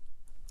is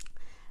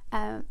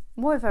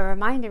more of a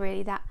reminder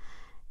really that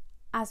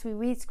as we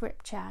read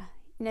scripture,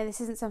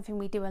 this isn't something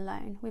we do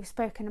alone. We've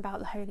spoken about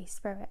the Holy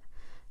Spirit,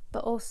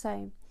 but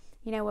also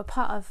we're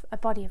part of a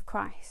body of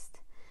Christ,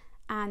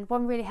 and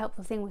one really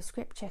helpful thing with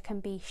scripture can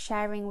be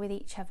sharing with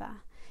each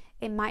other.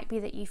 It might be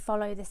that you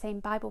follow the same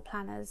Bible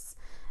plan as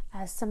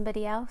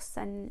somebody else,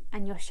 and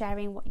you're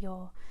sharing what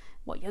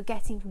you're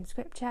getting from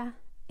scripture.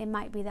 It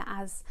might be that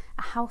as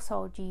a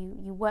household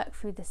you work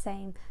through the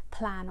same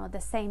plan or the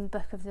same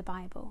book of the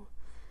Bible.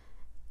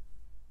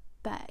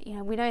 But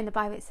we know in the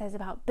Bible it says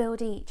about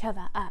building each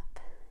other up,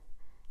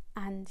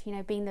 and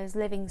being those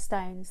living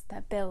stones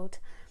that build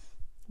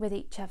with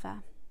each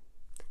other.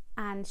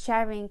 And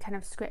sharing kind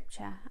of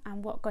scripture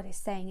and what God is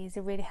saying is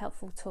a really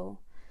helpful tool.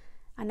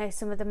 I know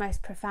some of the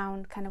most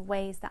profound kind of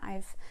ways that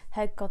I've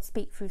heard God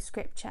speak through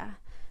scripture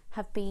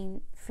have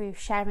been through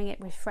sharing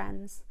it with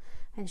friends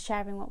and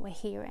sharing what we're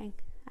hearing,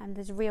 and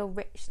there's real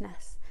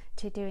richness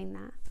to doing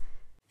that.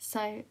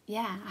 So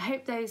I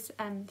hope those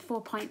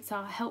 4 points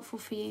are helpful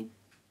for you.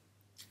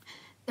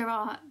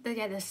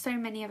 There's so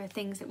many other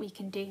things that we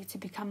can do to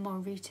become more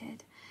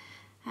rooted,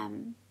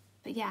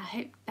 but I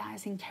hope that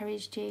has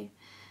encouraged you.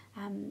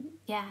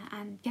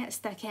 And get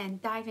stuck in,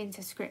 dive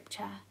into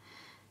scripture,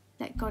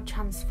 let God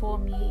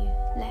transform you,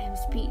 let him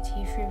speak to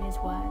you through his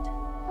word,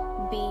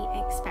 and be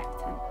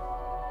expectant.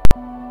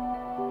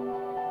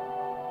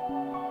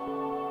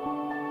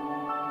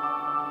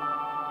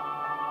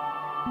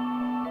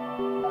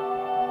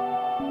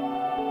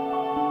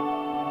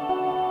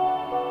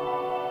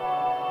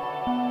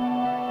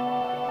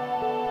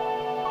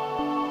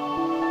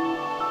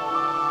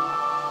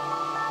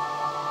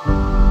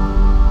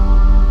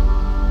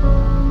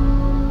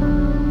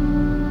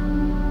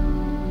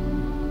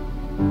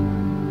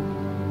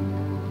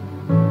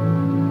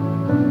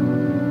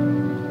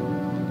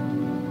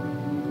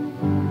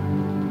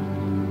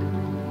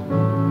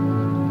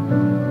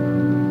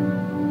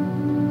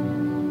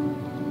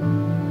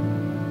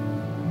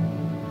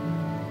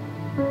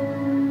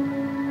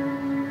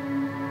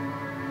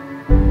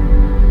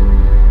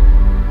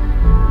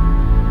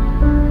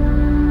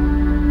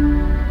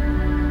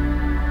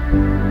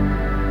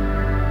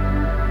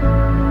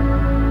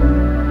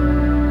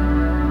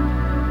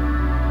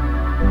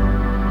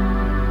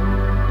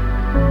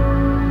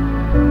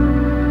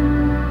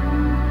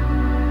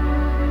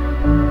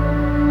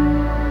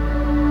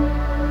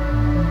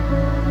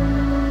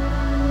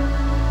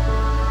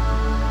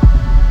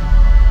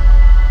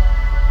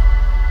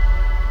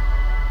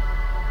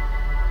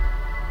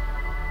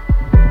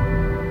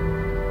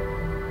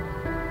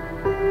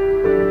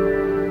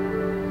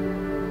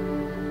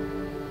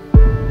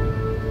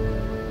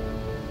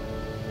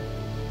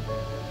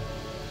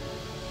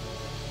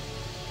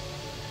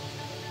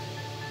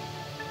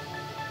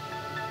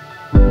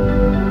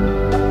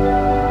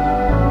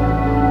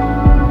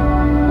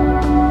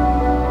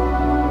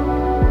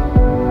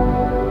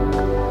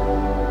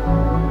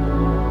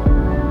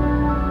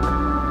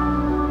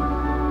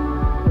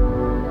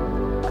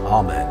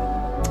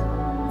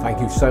 Thank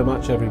you so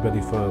much,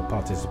 everybody, for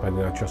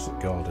participating. I trust that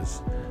God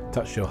has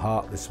touched your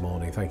heart this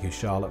morning. Thank you,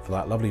 Charlotte, for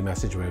that lovely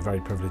message. We're very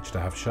privileged to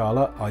have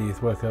Charlotte, our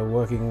youth worker,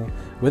 working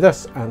with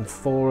us and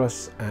for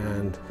us,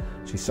 and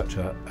she's such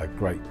a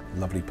great,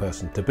 lovely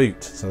person to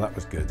boot, so that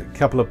was good. A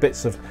couple of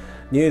bits of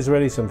news,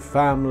 really, some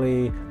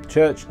family,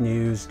 church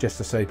news, just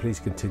to say please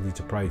continue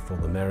to pray for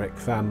the Merrick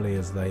family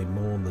as they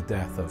mourn the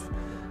death of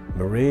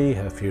Marie.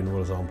 Her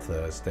funeral is on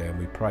Thursday, and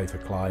we pray for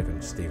Clive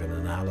and Stephen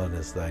and Alan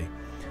as they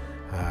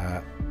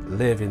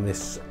live in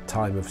this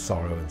time of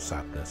sorrow and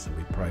sadness, and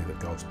we pray that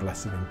God's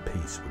blessing and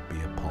peace would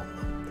be upon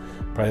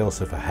them. Pray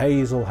also for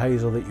Hazel,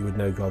 that you would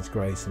know God's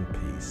grace and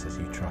peace as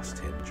you trust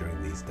him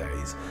during these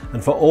days.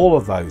 And for all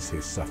of those who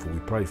suffer, we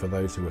pray for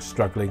those who are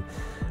struggling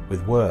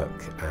with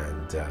work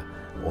and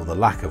or the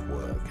lack of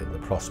work, and the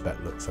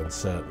prospect looks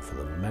uncertain for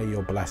them. May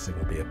your blessing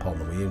be upon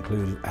them. We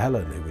include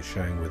Helen, who was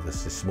sharing with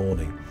us this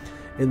morning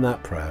in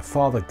that prayer.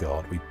 Father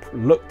God, we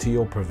look to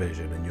your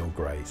provision and your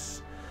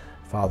grace.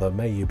 Father,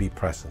 may you be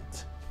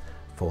present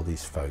for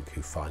these folk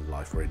who find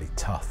life really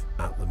tough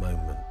at the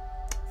moment.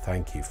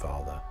 Thank you,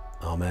 Father.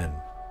 Amen.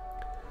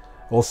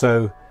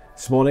 Also,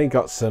 this morning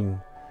got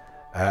some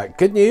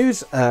good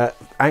news.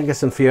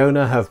 Angus and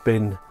Fiona have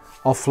been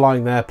off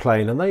flying their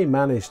plane, and they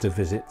managed to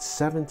visit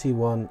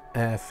 71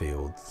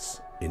 airfields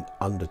in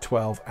under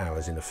 12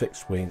 hours in a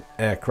fixed-wing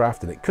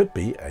aircraft, and it could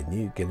be a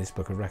new Guinness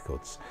Book of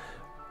Records.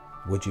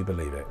 Would you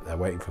believe it? They're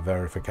waiting for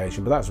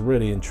verification, but that's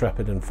really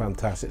intrepid and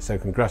fantastic. So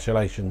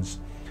congratulations,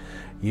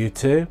 you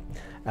too.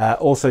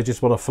 Also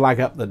just want to flag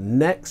up that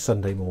next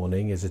Sunday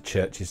morning is a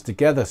Churches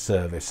Together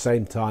service,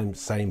 same time,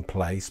 same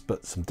place,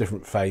 but some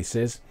different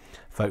faces.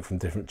 Folk from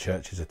different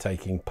churches are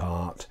taking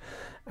part,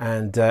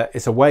 and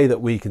it's a way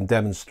that we can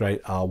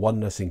demonstrate our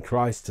oneness in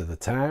Christ to the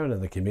town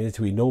and the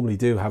community. We normally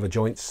do have a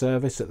joint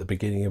service at the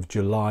beginning of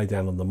July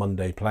down on the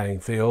Monday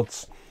playing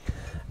fields,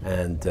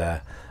 and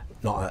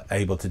not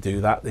able to do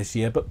that this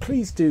year, but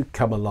please do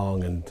come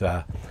along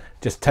and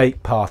just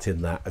take part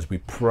in that as we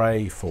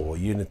pray for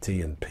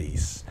unity and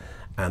peace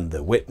and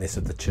the witness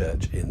of the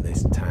church in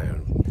this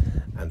town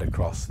and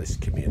across this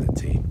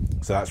community.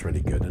 So that's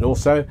really good. And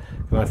also,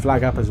 can I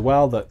flag up as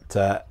well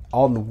that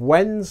on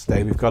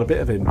Wednesday we've got a bit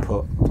of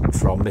input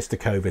from Mr.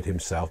 COVID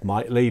himself,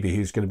 Mike Levy,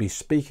 who's going to be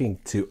speaking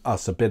to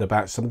us a bit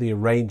about some of the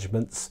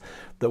arrangements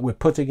that we're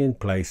putting in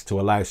place to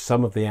allow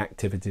some of the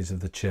activities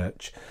of the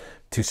church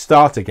to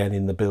start again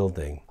in the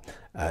building.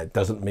 It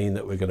doesn't mean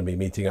that we're going to be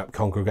meeting up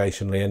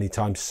congregationally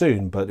anytime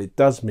soon, but it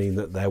does mean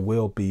that there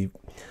will be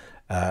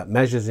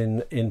measures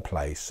in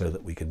place so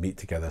that we can meet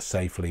together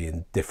safely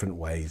in different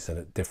ways and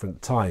at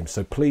different times.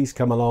 So please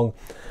come along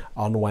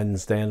on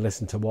Wednesday and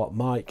listen to what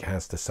Mike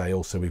has to say.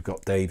 Also, we've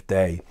got Dave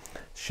Day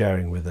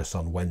sharing with us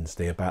on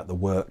Wednesday about the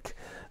work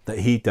that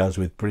he does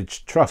with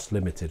Bridge Trust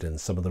Limited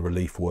and some of the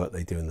relief work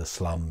they do in the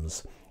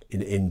slums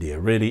in India.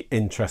 Really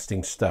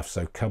interesting stuff,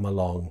 so come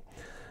along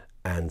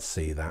and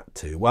see that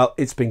too. Well,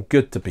 it's been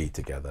good to be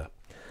together,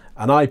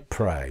 and I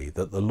pray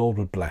that the Lord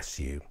would bless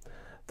you,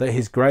 that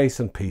his grace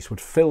and peace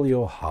would fill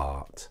your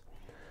heart,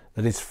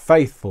 that his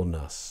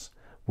faithfulness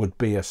would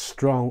be a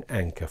strong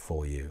anchor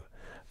for you,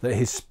 that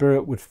his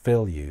Spirit would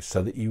fill you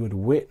so that you would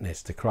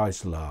witness to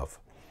Christ's love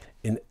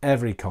in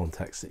every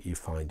context that you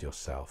find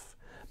yourself.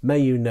 May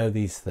you know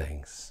these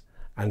things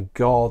and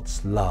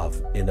God's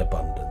love in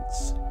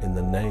abundance, in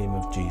the name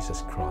of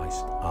Jesus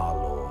Christ our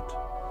Lord.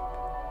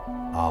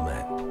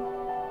 Amen.